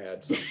makes me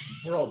mad. So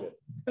we're all good.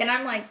 And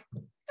I'm like,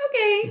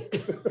 okay,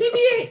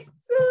 BB-8,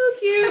 so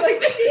cute. I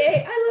like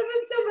BB-8. I love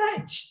him so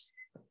much.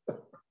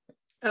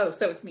 Oh,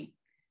 so it's me.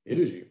 It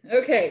is you.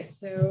 Okay,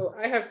 so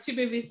I have 2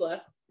 movies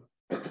left.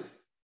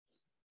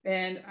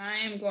 And I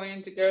am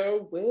going to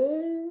go with,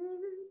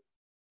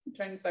 I'm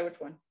trying to decide which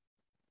one.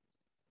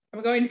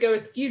 I'm going to go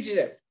with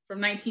Fugitive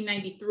from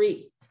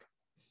 1993.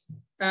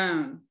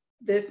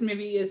 This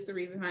movie is the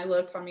reason I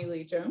love Tommy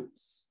Lee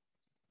Jones.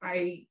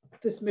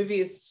 This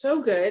movie is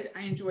so good.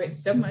 I enjoy it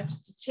so much.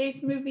 It's a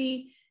chase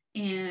movie,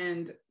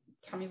 and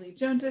Tommy Lee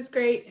Jones is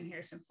great, and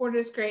Harrison Ford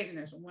is great, and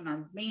there's a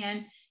one-armed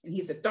man, and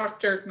he's a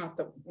doctor, not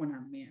the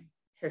one-armed man.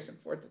 Harrison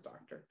Ford's a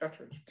doctor,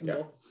 Dr. Kimball.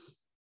 Yeah.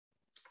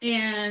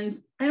 And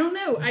I don't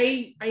know.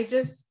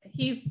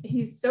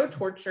 He's so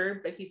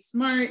tortured, but he's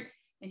smart,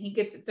 and he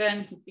gets it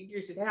done. He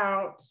figures it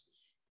out,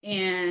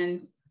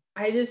 and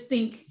I just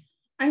think,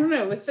 I don't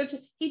know. It's such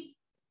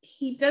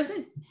he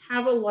doesn't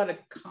have a lot of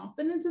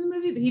confidence in the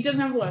movie. He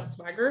doesn't have a lot of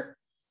swagger,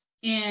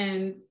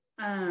 and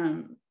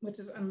which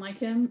is unlike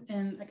him,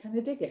 and I kind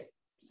of dig it.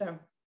 So,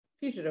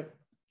 Fugitive.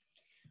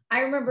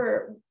 I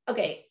remember.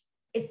 Okay,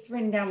 it's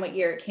written down what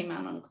year it came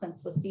out on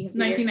Clint's list.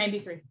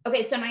 1993.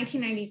 Okay, so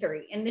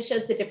 1993, and this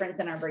shows the difference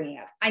in our bringing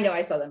up. I know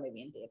I saw that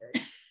movie in theaters,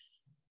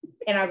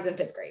 and I was in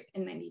 5th grade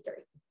in '93.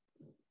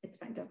 It's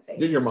fine, don't say.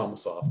 Your mom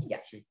was soft. Yeah,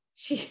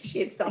 she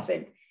had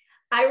softened.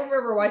 I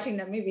remember watching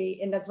that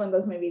movie, and that's one of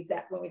those movies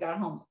that when we got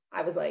home,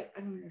 I was like,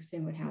 I don't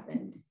understand what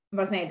happened.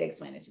 My husband had to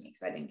explain it to me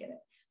because I didn't get it.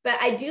 But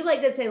I do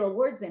like that Sayla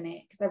Ward's in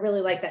it because I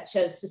really like that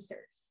show's sisters.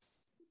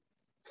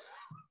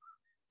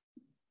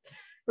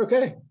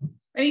 Okay.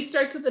 And he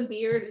starts with a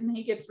beard, and then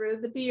he gets rid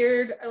of the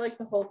beard. I like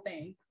the whole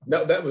thing.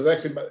 No, that was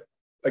actually,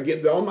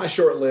 again, on my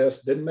short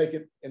list, didn't make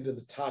it into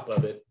the top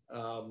of it.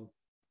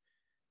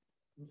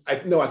 I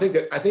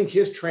think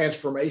his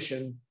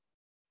transformation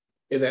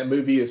in that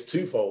movie is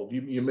twofold.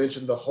 You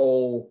mentioned the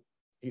whole,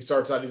 he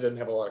starts out, he doesn't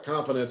have a lot of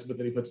confidence, but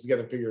then he puts it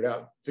together and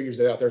figures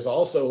it out. There's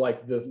also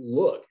like the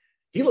look.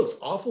 He looks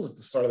awful at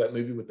the start of that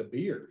movie with the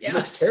beard. Yeah. He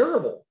looks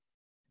terrible.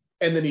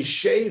 And then he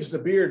shaves the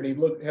beard and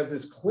he has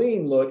this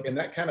clean look, and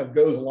that kind of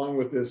goes along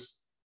with this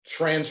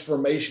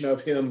transformation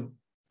of him.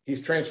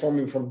 He's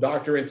transforming from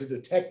doctor into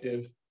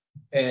detective,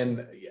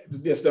 and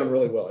it's done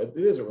really well. It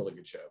is a really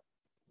good show.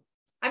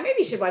 I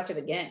maybe should watch it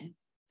again.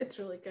 It's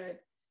really good.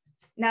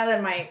 Now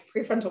that my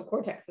prefrontal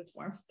cortex is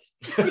formed.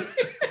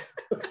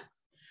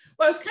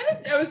 Well, I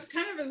was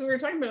kind of, as we were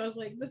talking about, I was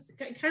like, this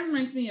kind of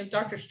reminds me of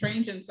Doctor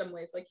Strange in some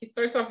ways. Like, he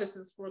starts off as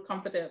this real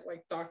competent,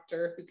 like,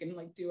 doctor who can,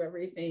 like, do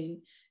everything.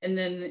 And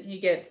then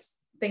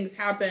things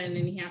happen,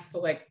 and he has to,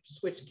 like,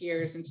 switch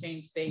gears and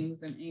change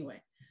things. And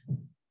anyway.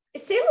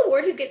 Is Sayla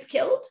Ward who gets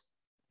killed?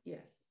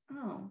 Yes.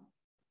 Oh,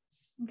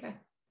 okay.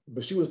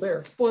 But she was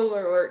there.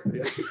 Spoiler alert.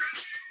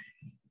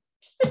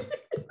 Yeah.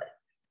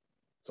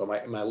 So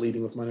am I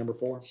leading with my number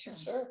 4?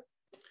 Sure.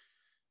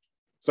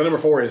 So number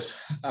 4 is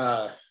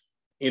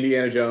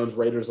Indiana Jones,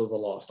 Raiders of the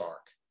Lost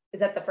Ark.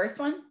 Is that the first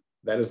one?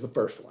 That is the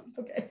first one.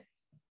 Okay.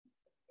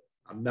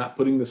 I'm not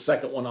putting the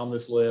second one on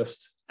this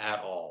list at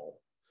all.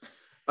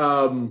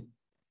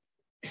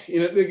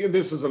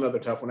 This is another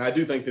tough one. I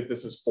do think that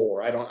this is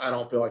 4. I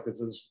don't feel like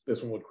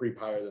this one would creep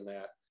higher than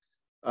that.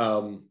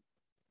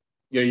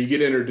 You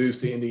get introduced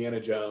to Indiana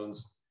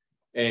Jones,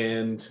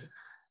 and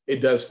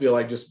it does feel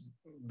like just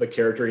the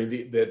character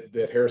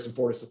that Harrison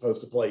Ford is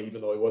supposed to play,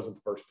 even though he wasn't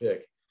the first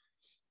pick.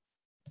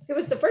 Who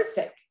was the first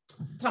pick?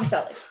 Tom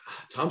Selleck.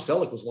 Tom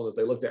Selleck was one that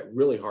they looked at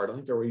really hard. I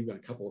think there were even a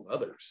couple of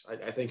others.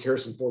 I think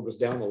Harrison Ford was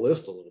down the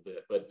list a little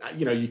bit, but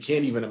you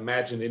can't even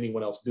imagine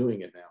anyone else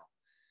doing it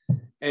now.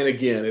 And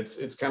again,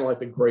 it's kind of like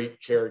the great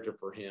character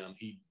for him.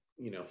 He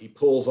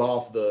pulls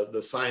off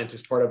the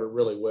scientist part of it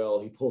really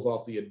well. He pulls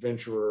off the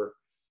adventurer,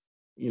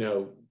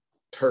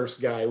 terse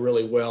guy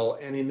really well.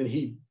 And then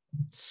he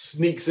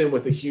sneaks in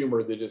with the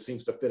humor that just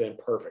seems to fit in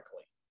perfectly.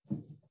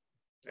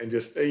 And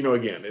just,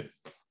 again,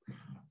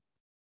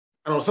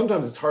 I don't know,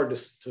 sometimes it's hard to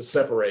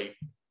separate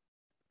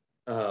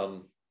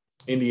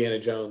Indiana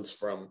Jones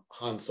from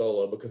Han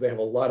Solo because they have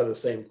a lot of the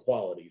same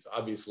qualities.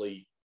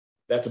 Obviously,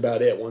 that's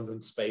about it. One's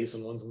in space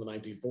and one's in the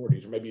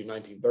 1940s or maybe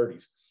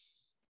 1930s.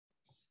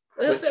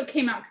 They also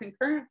came out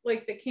concurrent,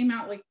 like they came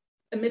out like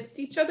amidst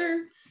each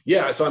other.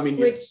 Yeah, so I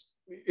mean,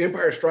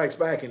 Empire Strikes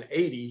Back in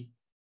 80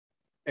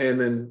 and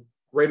then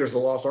Raiders of the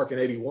Lost Ark in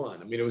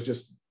 81. I mean, it was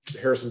just,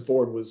 Harrison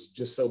Ford was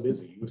just so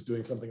busy. He was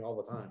doing something all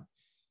the time.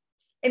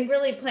 And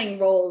really playing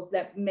roles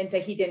that meant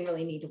that he didn't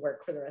really need to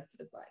work for the rest of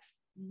his life.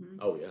 Mm-hmm.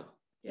 Oh, yeah.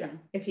 Yeah,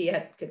 if he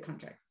had good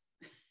contracts.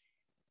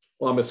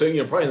 Well, I'm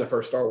assuming, probably in the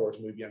first Star Wars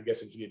movie, I'm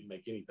guessing he didn't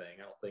make anything.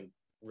 I don't think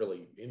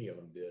really any of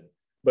them did.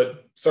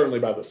 But certainly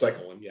by the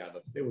second one, yeah,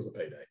 it was a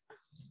payday.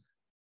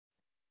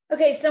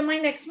 Okay, so my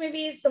next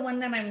movie is the one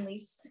that I'm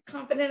least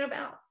confident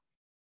about.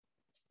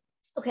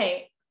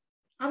 Okay,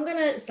 I'm going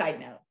to side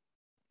note.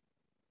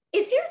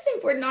 Is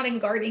Harrison Ford not in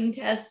Guarding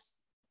Tess?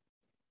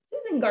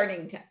 Who's in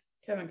Guarding Tess?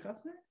 Kevin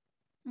Costner?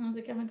 Oh, is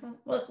it Kevin Costner?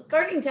 Well,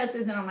 Guarding Tess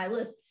isn't on my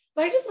list,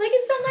 but I just like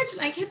it so much.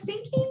 And I kept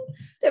thinking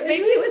that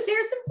maybe it was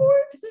Harrison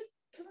Ford. Is it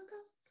Kevin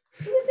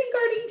Costner? Who was in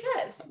Guarding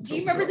Tess? Do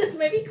you remember this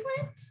movie,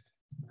 Clint?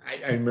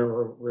 I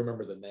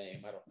remember the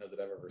name. I don't know that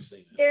I've ever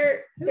seen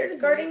it. They're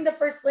guarding the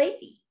First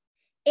Lady.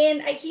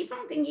 And I keep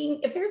on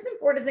thinking, if Harrison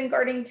Ford is in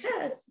Guarding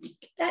Tess,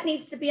 that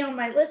needs to be on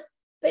my list.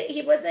 But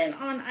he wasn't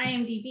on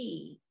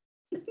IMDb.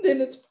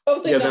 Then it's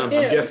probably not I'm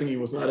him. guessing he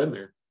was not in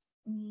there.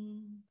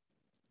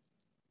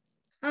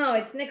 Oh,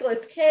 it's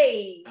Nicolas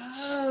Cage.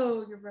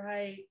 Oh, you're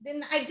right.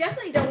 Then I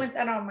definitely don't want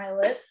that on my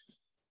list.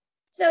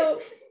 So,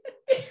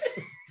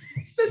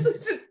 especially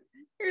since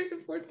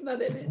Harrison Ford's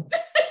not in it.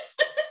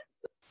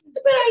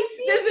 But I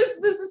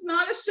think this is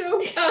not a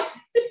show about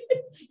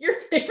your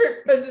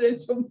favorite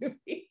presidential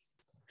movies.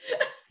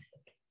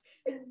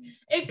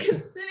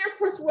 Because the Air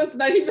Force One's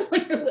not even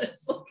on your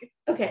list.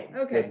 Okay.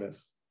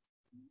 Goodness.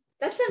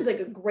 That sounds like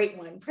a great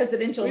one.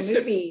 Presidential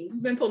movies.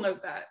 Mental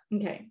note that.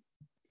 Okay.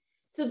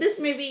 So this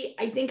movie,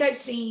 I think I've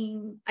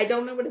seen, I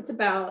don't know what it's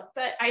about,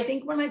 but I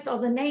think when I saw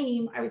the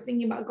name, I was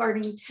thinking about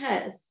Guarding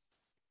Tess.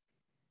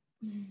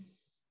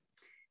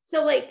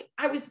 So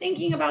I was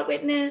thinking about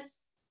Witness.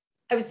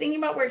 I was thinking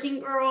about Working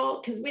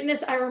Girl, because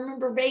Witness, I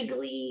remember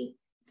vaguely.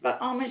 It's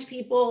about Amish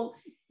people.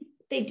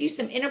 They do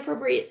some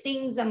inappropriate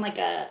things on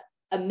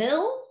a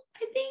mill,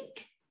 I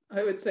think.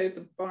 I would say it's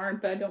a barn,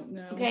 but I don't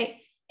know.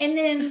 Okay. And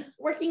then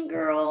Working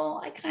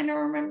Girl, I kind of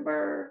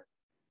remember.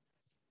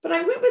 But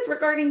I went with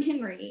Regarding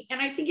Henry,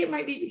 and I think it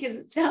might be because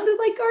it sounded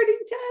like Guarding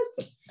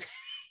Tess.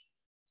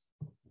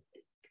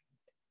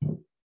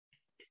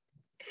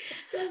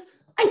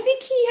 I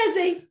think he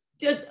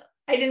has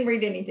I didn't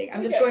read anything.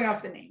 I'm just going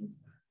off the names.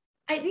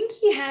 I think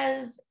he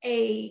has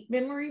a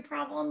memory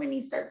problem and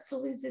he starts to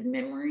lose his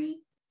memory.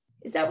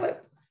 Is that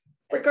what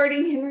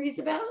Regarding Henry is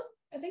about?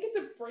 I think it's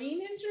a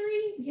brain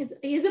injury.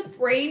 He has a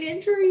brain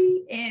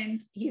injury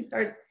and he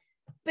starts,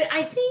 but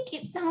I think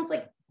it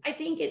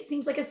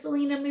seems like a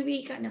Selena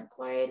movie, kind of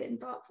quiet and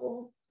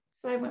thoughtful.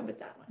 So I went with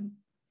that one.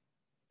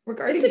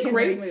 It's a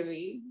great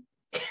movie.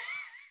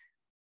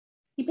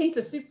 He paints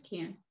a soup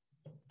can.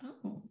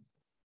 Oh.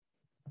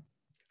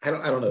 I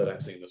don't know that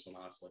I've seen this one,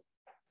 honestly.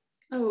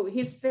 Oh,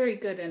 he's very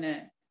good in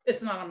it.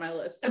 It's not on my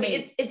list. I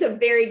mean, it's a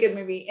very good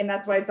movie, and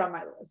that's why it's on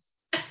my list.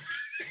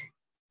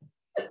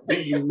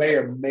 That you may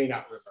or may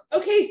not remember.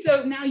 Okay,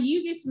 so now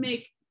you get to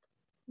make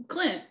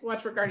Clint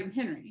watch Regarding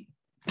Henry.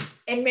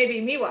 And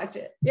maybe me watch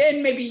it.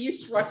 And maybe you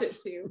should watch it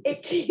too.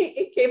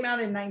 It came out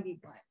in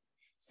 91.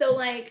 So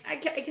I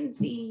can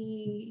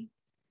see,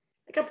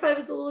 I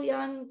probably was a little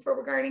young for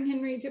Regarding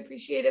Henry to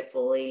appreciate it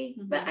fully,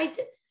 Mm-hmm. but I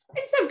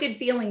just have good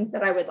feelings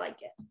that I would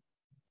like it.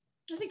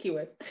 I think you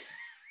would.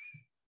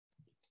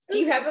 Do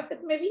you have a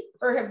fifth movie,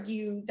 or have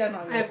you done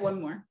all yours? I have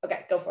one more.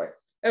 Okay, go for it.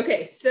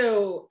 Okay,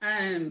 so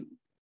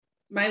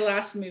my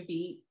last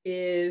movie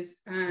is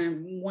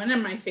one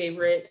of my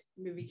favorite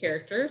movie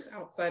characters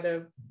outside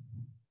of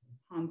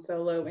Han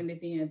Solo and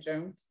Indiana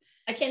Jones.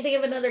 I can't think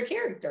of another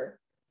character.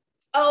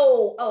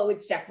 Oh,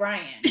 it's Jack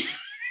Ryan.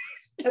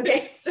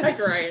 Okay, It's Jack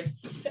Ryan,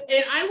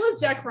 and I love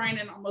Jack Ryan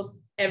in almost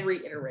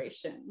every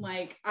iteration.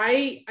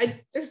 I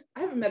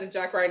haven't met a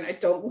Jack Ryan I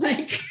don't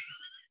like.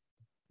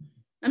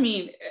 I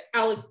mean,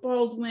 Alec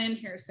Baldwin,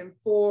 Harrison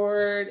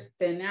Ford,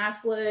 Ben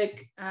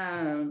Affleck.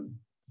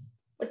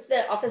 What's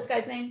the Office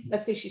guy's name?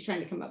 That's who she's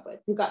trying to come up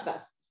with. Who got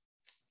Beth?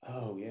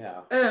 Oh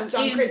yeah,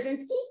 John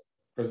Krasinski.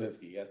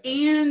 Krasinski, yes.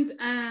 And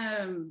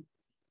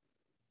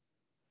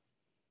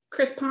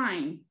Chris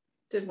Pine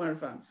did one of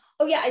them.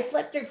 Oh yeah, I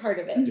slept through part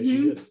of it. Yes,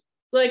 you did.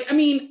 I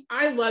mean,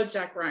 I love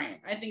Jack Ryan.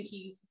 I think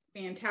he's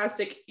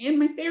fantastic. And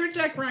my favorite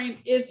Jack Ryan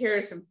is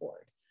Harrison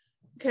Ford.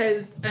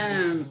 Because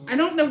I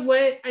don't know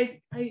what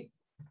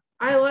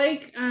I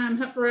like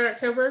Hunt for Red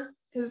October.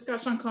 because it's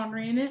got Sean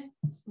Connery in it.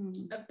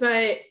 Mm.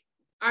 But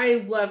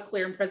I love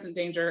Clear and Present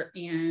Danger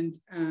and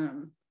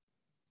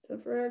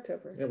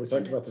October. Yeah, we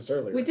talked about this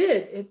earlier. We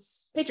did.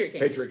 It's Patriot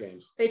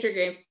Games. Patriot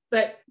Games.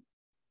 But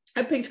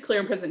I picked Clear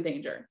and Present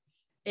Danger.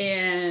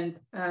 And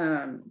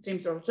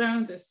James Earl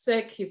Jones is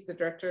sick. He's the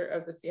director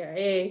of the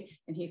CIA,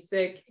 and he's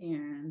sick.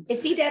 And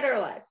Is he dead or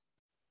alive?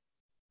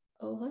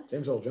 oh, what?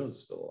 James Earl Jones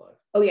is still alive.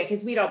 Oh yeah,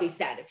 because we'd all be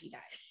sad if he died.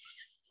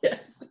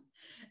 Yes.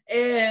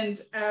 And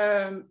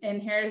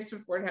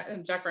Harrison Ford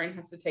and Jack Ryan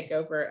has to take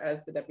over as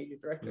the deputy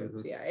director of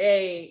the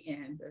CIA,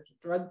 and there's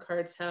a drug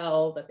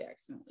cartel that they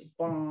accidentally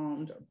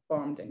bombed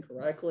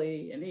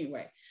incorrectly. And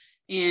anyway,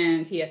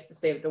 and he has to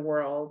save the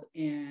world.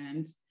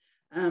 And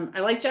I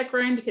like Jack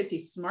Ryan because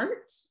he's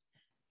smart,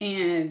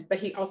 but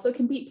he also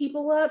can beat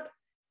people up,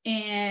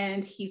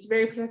 and he's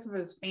very protective of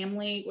his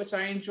family, which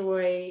I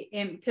enjoy.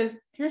 And because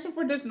Harrison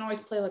Ford doesn't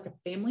always play like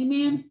a family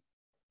man,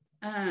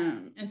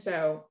 and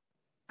so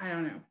I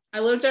don't know. I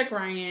love Jack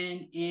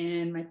Ryan,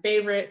 and my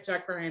favorite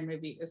Jack Ryan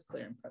movie is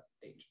Clear and Present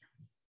Danger.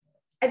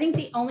 I think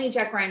the only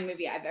Jack Ryan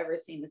movie I've ever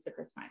seen is the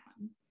Chris Pine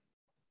one.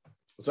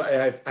 So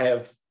I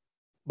have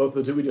both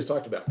the two we just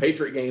talked about.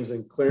 Patriot Games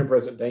and Clear and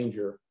Present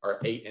Danger are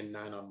 8 and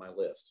 9 on my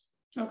list.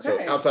 Okay. So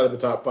outside of the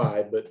top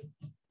 5, but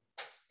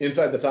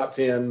inside the top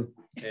 10,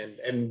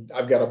 and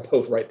I've got them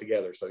both right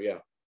together. So yeah.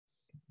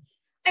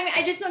 I mean,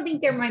 I just don't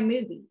think they're my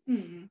movies.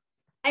 Mm-hmm.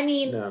 I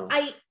mean, No.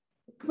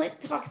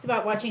 Clint talks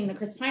about watching the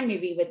Chris Pine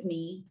movie with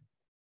me,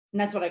 and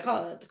that's what I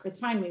call it, the Chris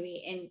Pine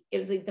movie. And it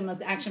was like the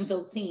most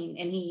action-filled scene.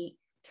 And he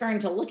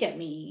turned to look at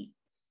me,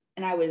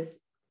 and I was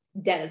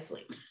dead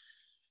asleep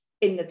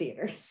in the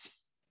theaters.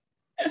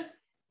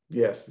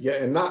 Yes.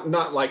 Yeah. And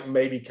not like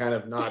maybe kind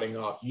of nodding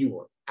off. You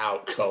were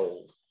out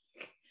cold.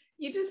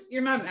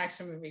 You're not an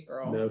action movie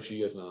girl. No,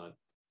 she is not.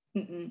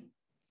 Mm-mm.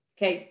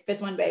 Okay,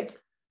 5th one, babe.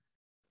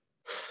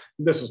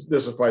 This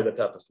was probably the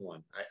toughest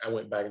one. I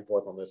went back and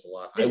forth on this a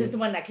lot. This is the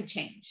one that could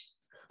change.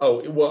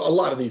 Oh, well, a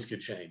lot of these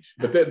could change,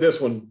 but this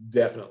one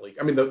definitely.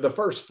 I mean, the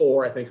first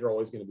 4, I think, are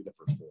always going to be the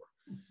first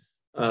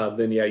 4.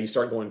 Then, yeah, you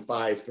start going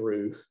 5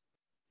 through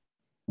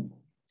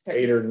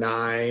 8 or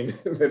 9.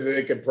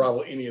 It could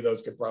probably, any of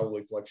those could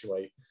probably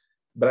fluctuate.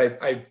 But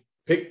I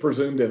picked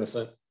Presumed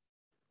Innocent,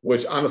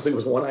 which honestly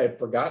was one I had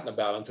forgotten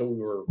about until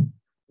we were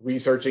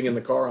researching in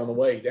the car on the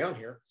way down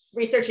here.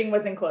 Researching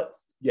was in quotes.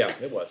 Yeah,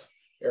 it was.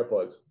 Air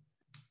plugs.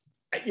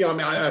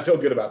 I feel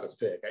good about this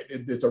pick.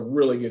 It's a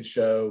really good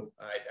show.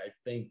 I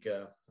think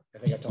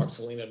I talked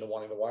Selena into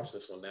wanting to watch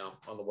this one now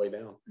on the way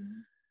down.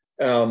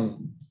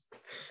 Mm-hmm.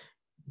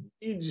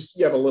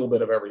 You have a little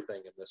bit of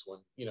everything in this one.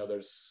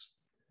 There's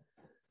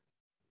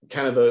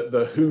kind of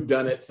the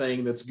whodunit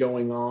thing that's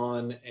going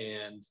on,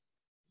 and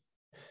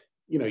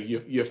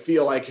you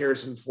feel like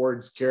Harrison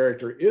Ford's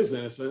character is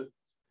innocent,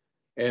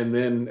 and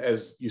then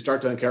as you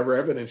start to uncover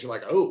evidence, you're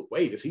like, oh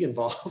wait, is he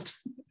involved?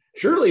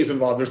 Surely he's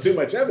involved. There's too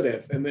much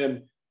evidence. And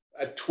then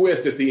a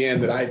twist at the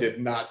end that I did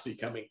not see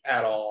coming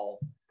at all.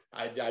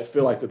 I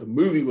feel like that the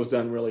movie was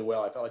done really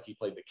well. I felt like he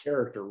played the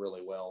character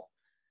really well.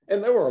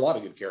 And there were a lot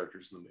of good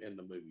characters in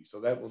the movie. So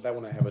that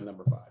one I have at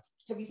number 5.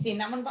 Have you seen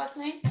that one, Boss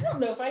Night? I don't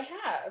know if I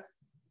have.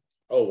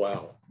 Oh,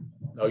 wow.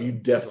 No, you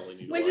definitely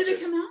need to When watch did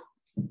it come out?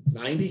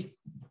 90?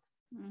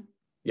 Hmm.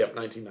 Yep,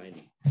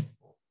 1990.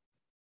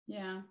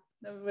 Yeah,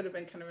 that would have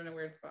been kind of in a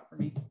weird spot for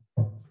me.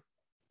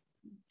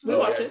 We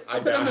watch it. I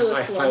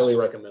highly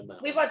recommend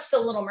that. We watched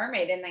The Little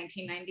Mermaid in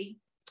 1990.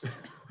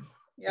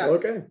 Yeah.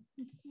 Okay.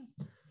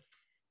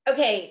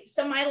 Okay,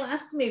 so my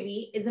last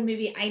movie is a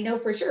movie I know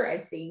for sure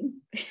I've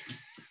seen.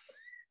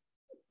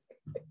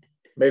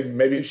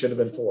 Maybe it should have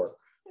been 4.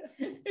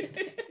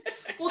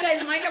 Well,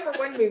 guys, my number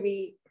 1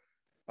 movie.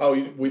 Oh,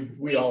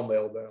 we all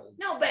nailed that one.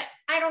 No, but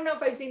I don't know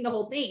if I've seen the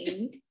whole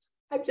thing.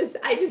 I just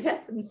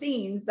had some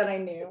scenes that I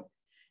knew.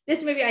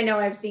 This movie I know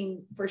I've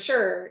seen for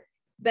sure,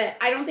 but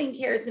I don't think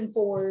Harrison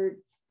Ford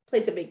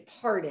plays a big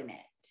part in it.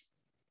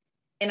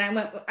 And I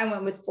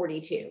went with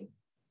 42.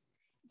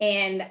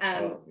 And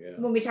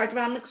when we talked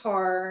about in the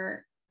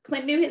car,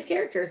 Clint knew his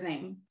character's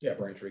name. Yeah,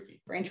 Branch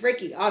Rickey. Branch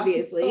Rickey,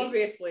 obviously.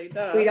 Obviously,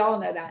 duh. We'd all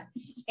know that.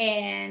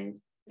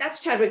 And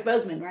that's Chadwick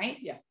Boseman, right?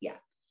 Yeah. Yeah.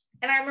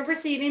 And I remember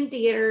seeing it in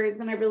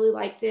theaters and I really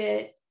liked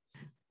it.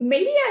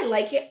 Maybe I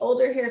like it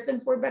older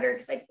Harrison Ford better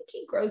because I think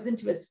he grows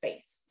into his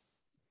face.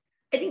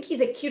 I think he's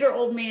a cuter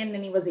old man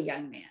than he was a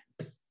young man.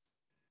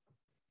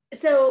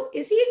 So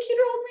is he a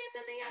cuter old man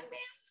than a young man?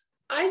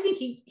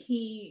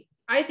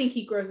 I think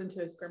he grows into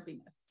his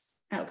grumpiness.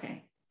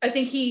 Okay. I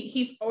think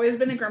he's always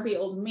been a grumpy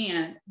old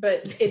man,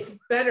 but it's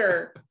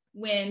better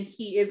when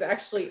he is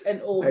actually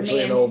an old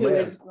man who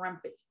is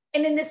grumpy.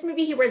 And in this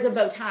movie, he wears a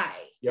bow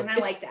tie. Yep. And I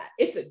like that.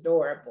 It's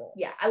adorable.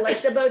 Yeah, I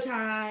like the bow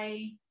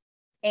tie.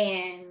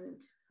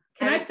 And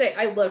can I say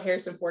I love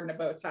Harrison Ford in a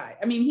bow tie?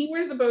 I mean, he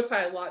wears a bow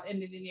tie a lot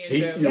in Indiana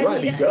Jones. You're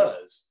right, he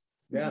does.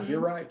 Yeah, Mm-hmm. You're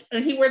right.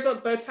 And he wears a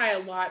bow tie a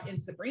lot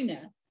in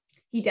Sabrina.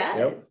 He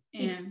does.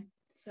 Yep. And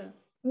so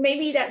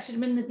maybe that should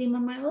have been the theme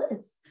of my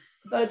list.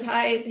 Bow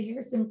tie to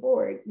Harrison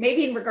Ford.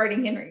 Maybe in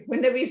Regarding Henry.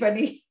 Wouldn't it be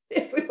funny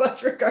if we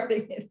watched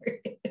Regarding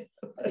Henry?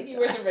 He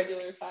wears a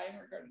regular tie in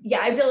regard. Yeah,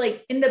 I feel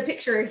like in the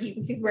picture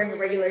he's wearing a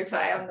regular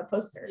tie on the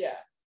poster. Yeah.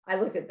 I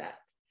looked at that.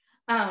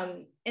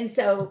 And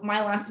so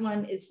my last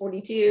one is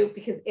 42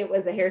 because it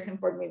was a Harrison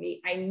Ford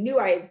movie I knew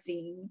I had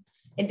seen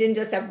and didn't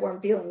just have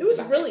warm feelings. It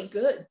was really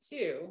good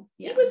too.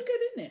 Yeah. He was good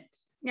in it.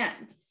 Yeah,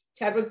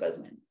 Chadwick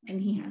Boseman, and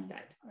he has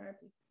that.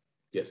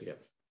 Yes, yeah.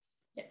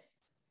 Yes.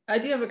 I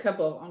do have a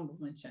couple of honorable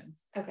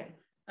mentions. Okay.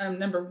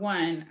 Number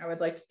one, I would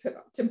like to put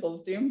Temple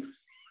of Doom.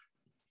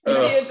 Ugh.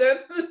 Indiana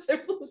Jones and the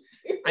Temple of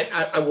Doom.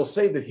 I will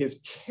say that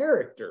his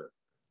character,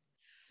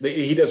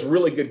 he does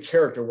really good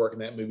character work in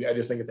that movie. I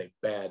just think it's a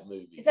bad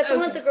movie. Is that the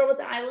one with the girl with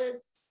the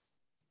eyelids?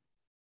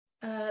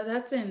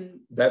 That's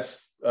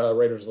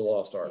Raiders of the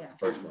Lost Ark, Yeah.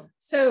 first one.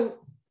 So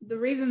the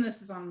reason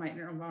this is on my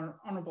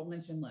honorable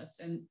mention list,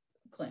 and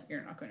Clint,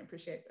 you're not going to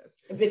appreciate this.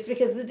 It's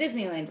because of the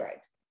Disneyland ride.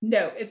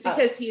 No, it's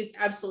because he is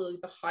absolutely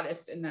the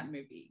hottest in that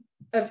movie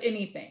of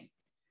anything.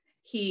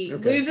 He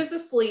loses a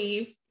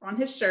sleeve on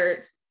his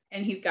shirt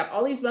and he's got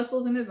all these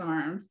muscles in his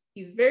arms.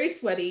 He's very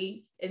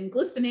sweaty and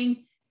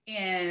glistening.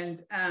 And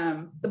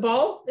the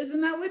ball,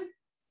 isn't that what?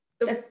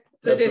 That's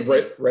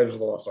the Raiders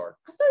of the Lost Ark.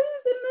 I thought he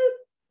was in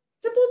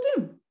the Temple of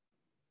Doom.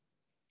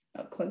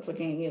 Oh, Clint's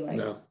looking at you like.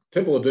 No.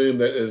 Temple of Doom,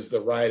 that is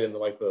the ride in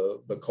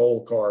the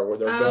coal car where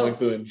they're going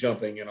through and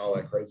jumping and all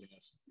that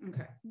craziness.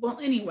 Okay. Well,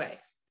 anyway,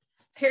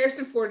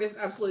 Harrison Ford is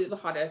absolutely the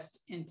hottest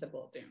in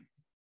Temple of Doom.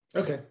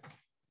 Okay.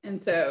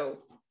 And so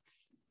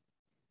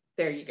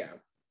there you go.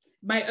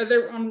 My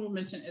other honorable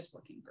mention is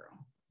Working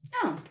Girl.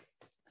 Oh.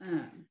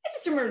 I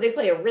just remember they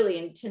play a really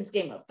intense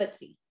game of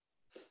footsie.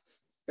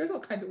 There's all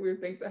kinds of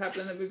weird things that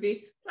happen in the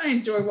movie, but I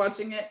enjoy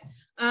watching it.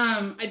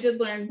 I did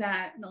learn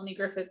that Melanie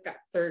Griffith got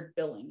third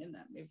billing in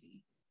that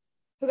movie.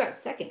 Who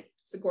got second?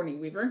 Sigourney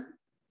Weaver.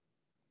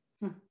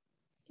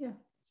 Yeah.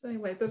 So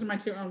anyway, those are my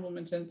two honorable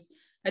mentions.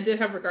 I did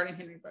have Regarding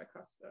Henry by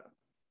Costa.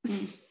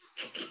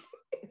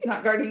 It's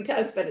not Guarding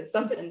Tess, but it's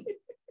something.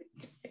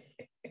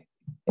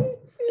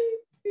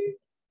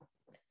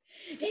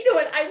 Do you know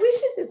what? I wish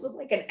that this was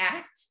like an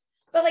act,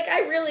 but like I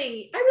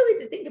really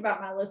did think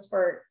about my list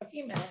for a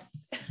few minutes.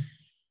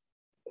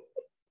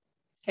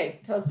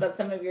 Okay, tell us about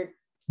some of your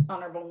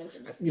honorable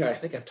mentions. I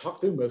think I've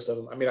talked through most of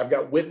them. I mean, I've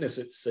got Witness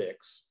at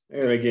 6,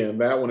 and again,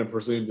 that one and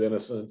Presumed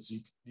Innocent.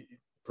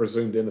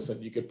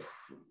 You could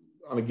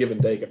on a given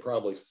day could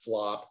probably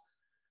flop.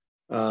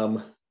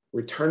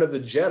 Return of the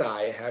Jedi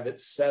I have at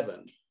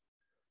 7.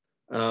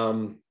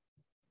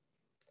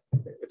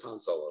 It's Han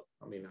Solo.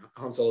 I mean,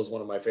 Han Solo is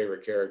one of my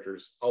favorite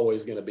characters,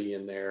 always going to be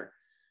in there.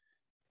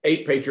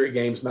 8, Patriot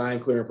Games. 9,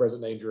 Clear and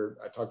Present Danger.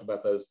 I talked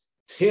about those.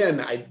 10,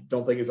 I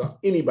don't think it's on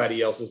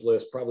anybody else's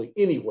list, probably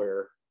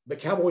anywhere, but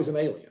Cowboys and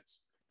Aliens.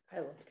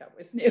 I love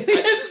Cowboys and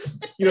Aliens.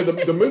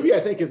 The movie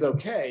I think is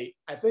okay.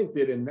 I think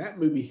that in that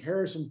movie,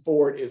 Harrison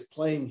Ford is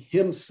playing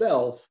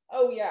himself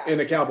in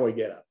a cowboy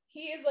getup.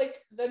 He is like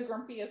the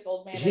grumpiest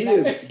old man. He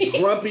is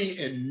grumpy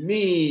and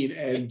mean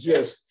and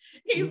just...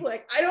 He's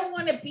like, I don't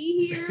want to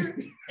be here,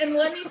 and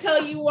let me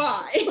tell you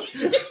why.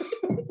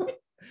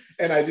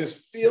 And I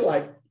just feel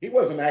like he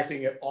wasn't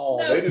acting at all.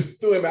 No. They just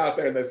threw him out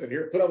there and they said,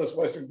 here, put on this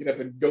Western get up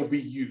and go be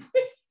you.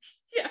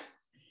 Yeah.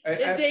 And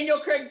Daniel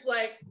Craig's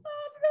like,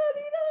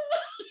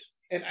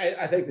 and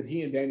I think that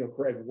he and Daniel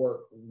Craig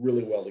work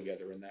really well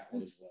together in that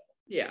one as well.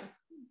 Yeah.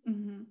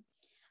 Mm-hmm.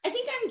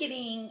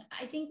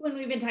 I think when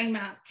we've been talking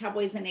about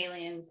Cowboys and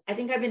Aliens, I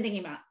think I've been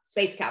thinking about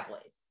Space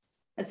Cowboys.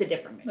 That's a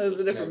different movie. That was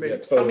a different movie.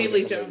 Totally Tommy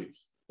Lee different Jones.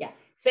 movies. Yeah.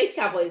 Space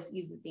Cowboys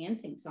uses the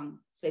NSYNC song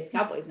Space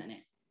Cowboys in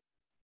it.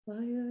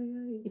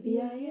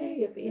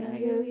 Yippee-yi-yi,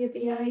 yippee-yi-yo,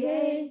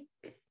 yippee-yi-yay.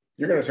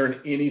 You're going to turn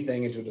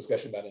anything into a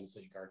discussion about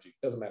NSYNC, aren't you?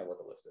 Doesn't matter what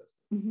the list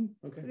is.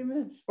 Mm-hmm. Okay. Pretty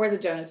much. Or the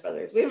Jonas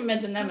Brothers. We haven't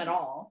mentioned them at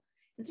all.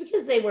 It's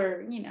because they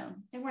were,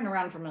 they weren't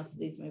around for most of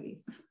these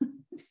movies.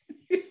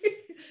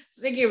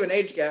 Speaking of an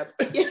age gap.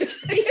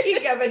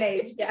 Speaking of an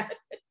age gap.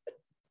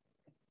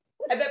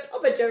 I bet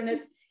Papa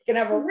Jonas can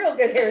have a real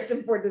good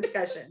Harrison Ford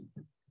discussion.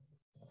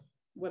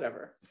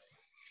 Whatever.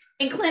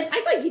 And Clint,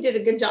 I thought you did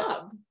a good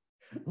job.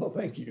 Well,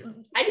 thank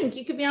you. I think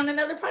you could be on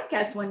another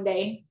podcast one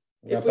day.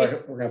 We're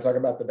going to talk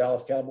about the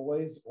Dallas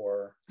Cowboys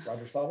or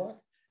Roger Staubach.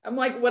 I'm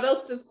like, what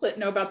else does Clint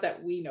know about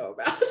that we know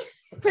about?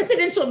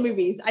 Presidential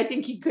movies. I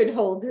think he could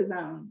hold his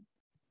own.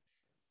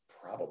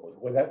 Probably.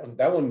 Well,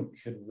 that one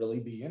could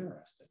really be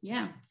interesting.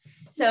 Yeah.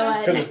 So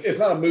because it's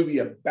not a movie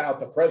about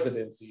the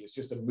presidency. It's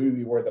just a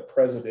movie where the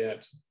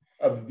president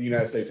of the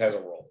United States has a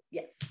role.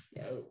 Yes.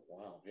 Oh,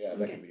 wow. Yeah,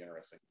 that could be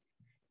interesting.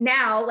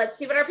 Now let's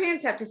see what our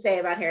parents have to say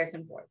about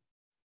Harrison Ford.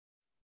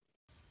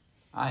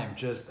 I am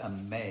just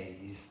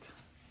amazed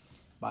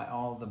by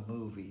all the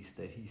movies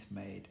that he's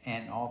made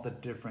and all the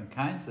different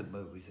kinds of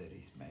movies that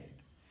he's made.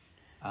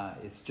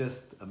 It's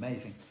just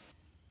amazing.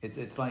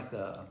 It's like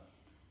the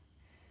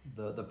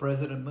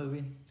President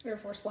movie, Air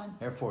Force One.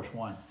 Air Force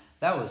One.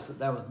 That was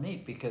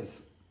neat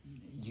because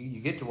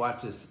you get to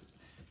watch this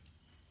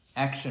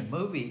action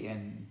movie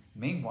and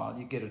meanwhile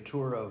you get a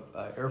tour of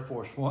Air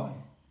Force One,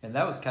 and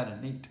that was kind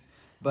of neat.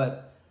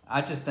 But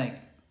I just think,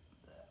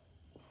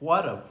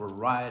 what a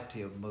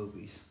variety of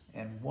movies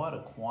and what a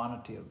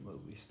quantity of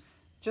movies.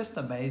 just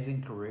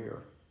amazing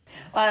career.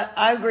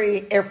 I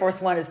agree. Air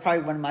Force One is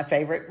probably one of my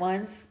favorite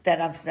ones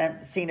that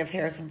I've seen of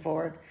Harrison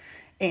Ford,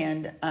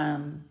 and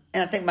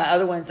I think my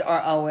other ones are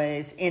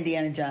always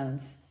Indiana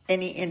Jones.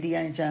 Any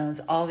Indiana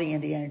Jones, all the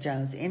Indiana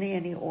Jones, in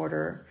any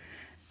order.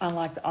 I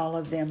liked all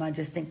of them. I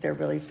just think they're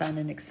really fun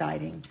and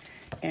exciting.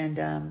 And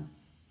I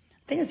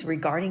think it's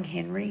Regarding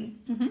Henry.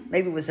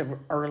 Maybe it was an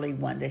early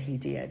one that he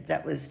did.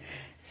 That was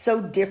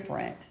so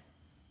different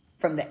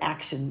from the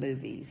action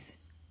movies.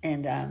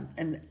 And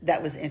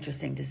that was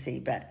interesting to see.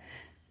 But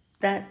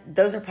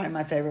those are probably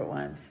my favorite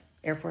ones.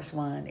 Air Force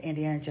One,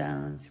 Indiana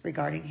Jones,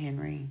 Regarding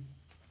Henry.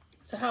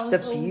 So how The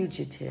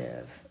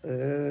Fugitive.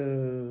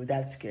 Oh,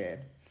 that's good.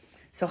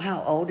 So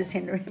how old is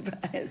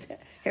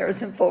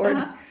Harrison Ford?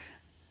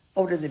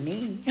 Older than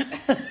me.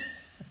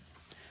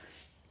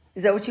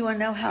 Is that what you want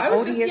to know? How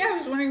old he is? Yeah, I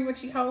was wondering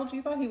how old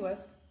you thought he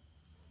was.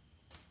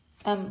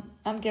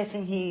 I'm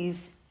guessing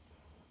he's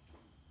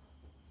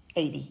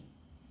 80.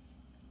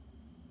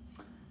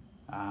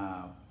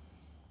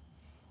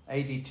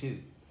 82.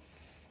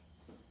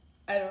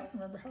 I don't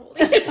remember how old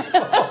he is.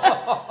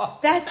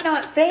 That's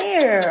not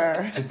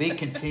fair. To be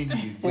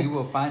continued. We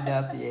will find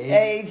out the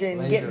age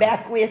And later. get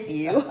back with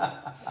you.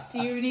 Do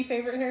you have any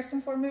favorite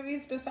Harrison Ford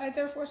movies besides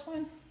Air Force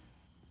One?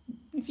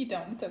 If you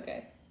don't, it's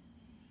okay.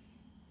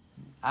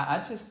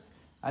 I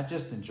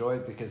just enjoy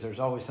it because there's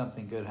always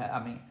something good.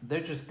 I mean, they're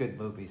just good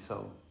movies.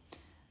 So,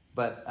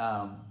 but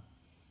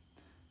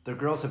the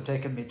girls have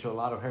taken me to a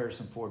lot of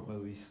Harrison Ford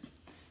movies,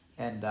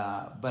 and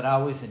but I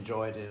always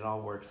enjoyed it. It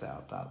all works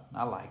out.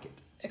 I like it.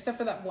 Except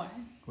for that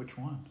one. Which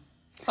one?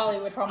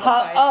 Hollywood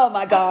Homicide. Oh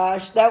my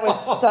gosh, that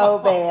was so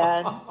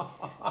bad.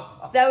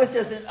 That was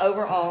just an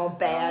overall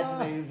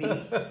bad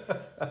movie.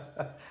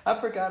 I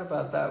forgot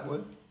about that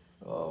one.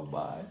 Oh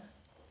my.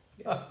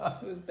 Yeah,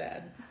 it was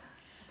bad.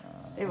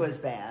 It was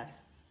bad.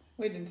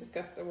 We didn't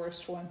discuss the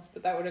worst ones,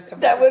 but that would have come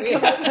That up would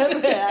if we come had.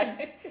 up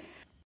bad.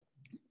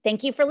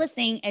 Thank you for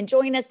listening and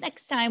join us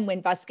next time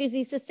when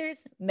Vascuzi Sisters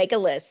make a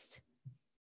list.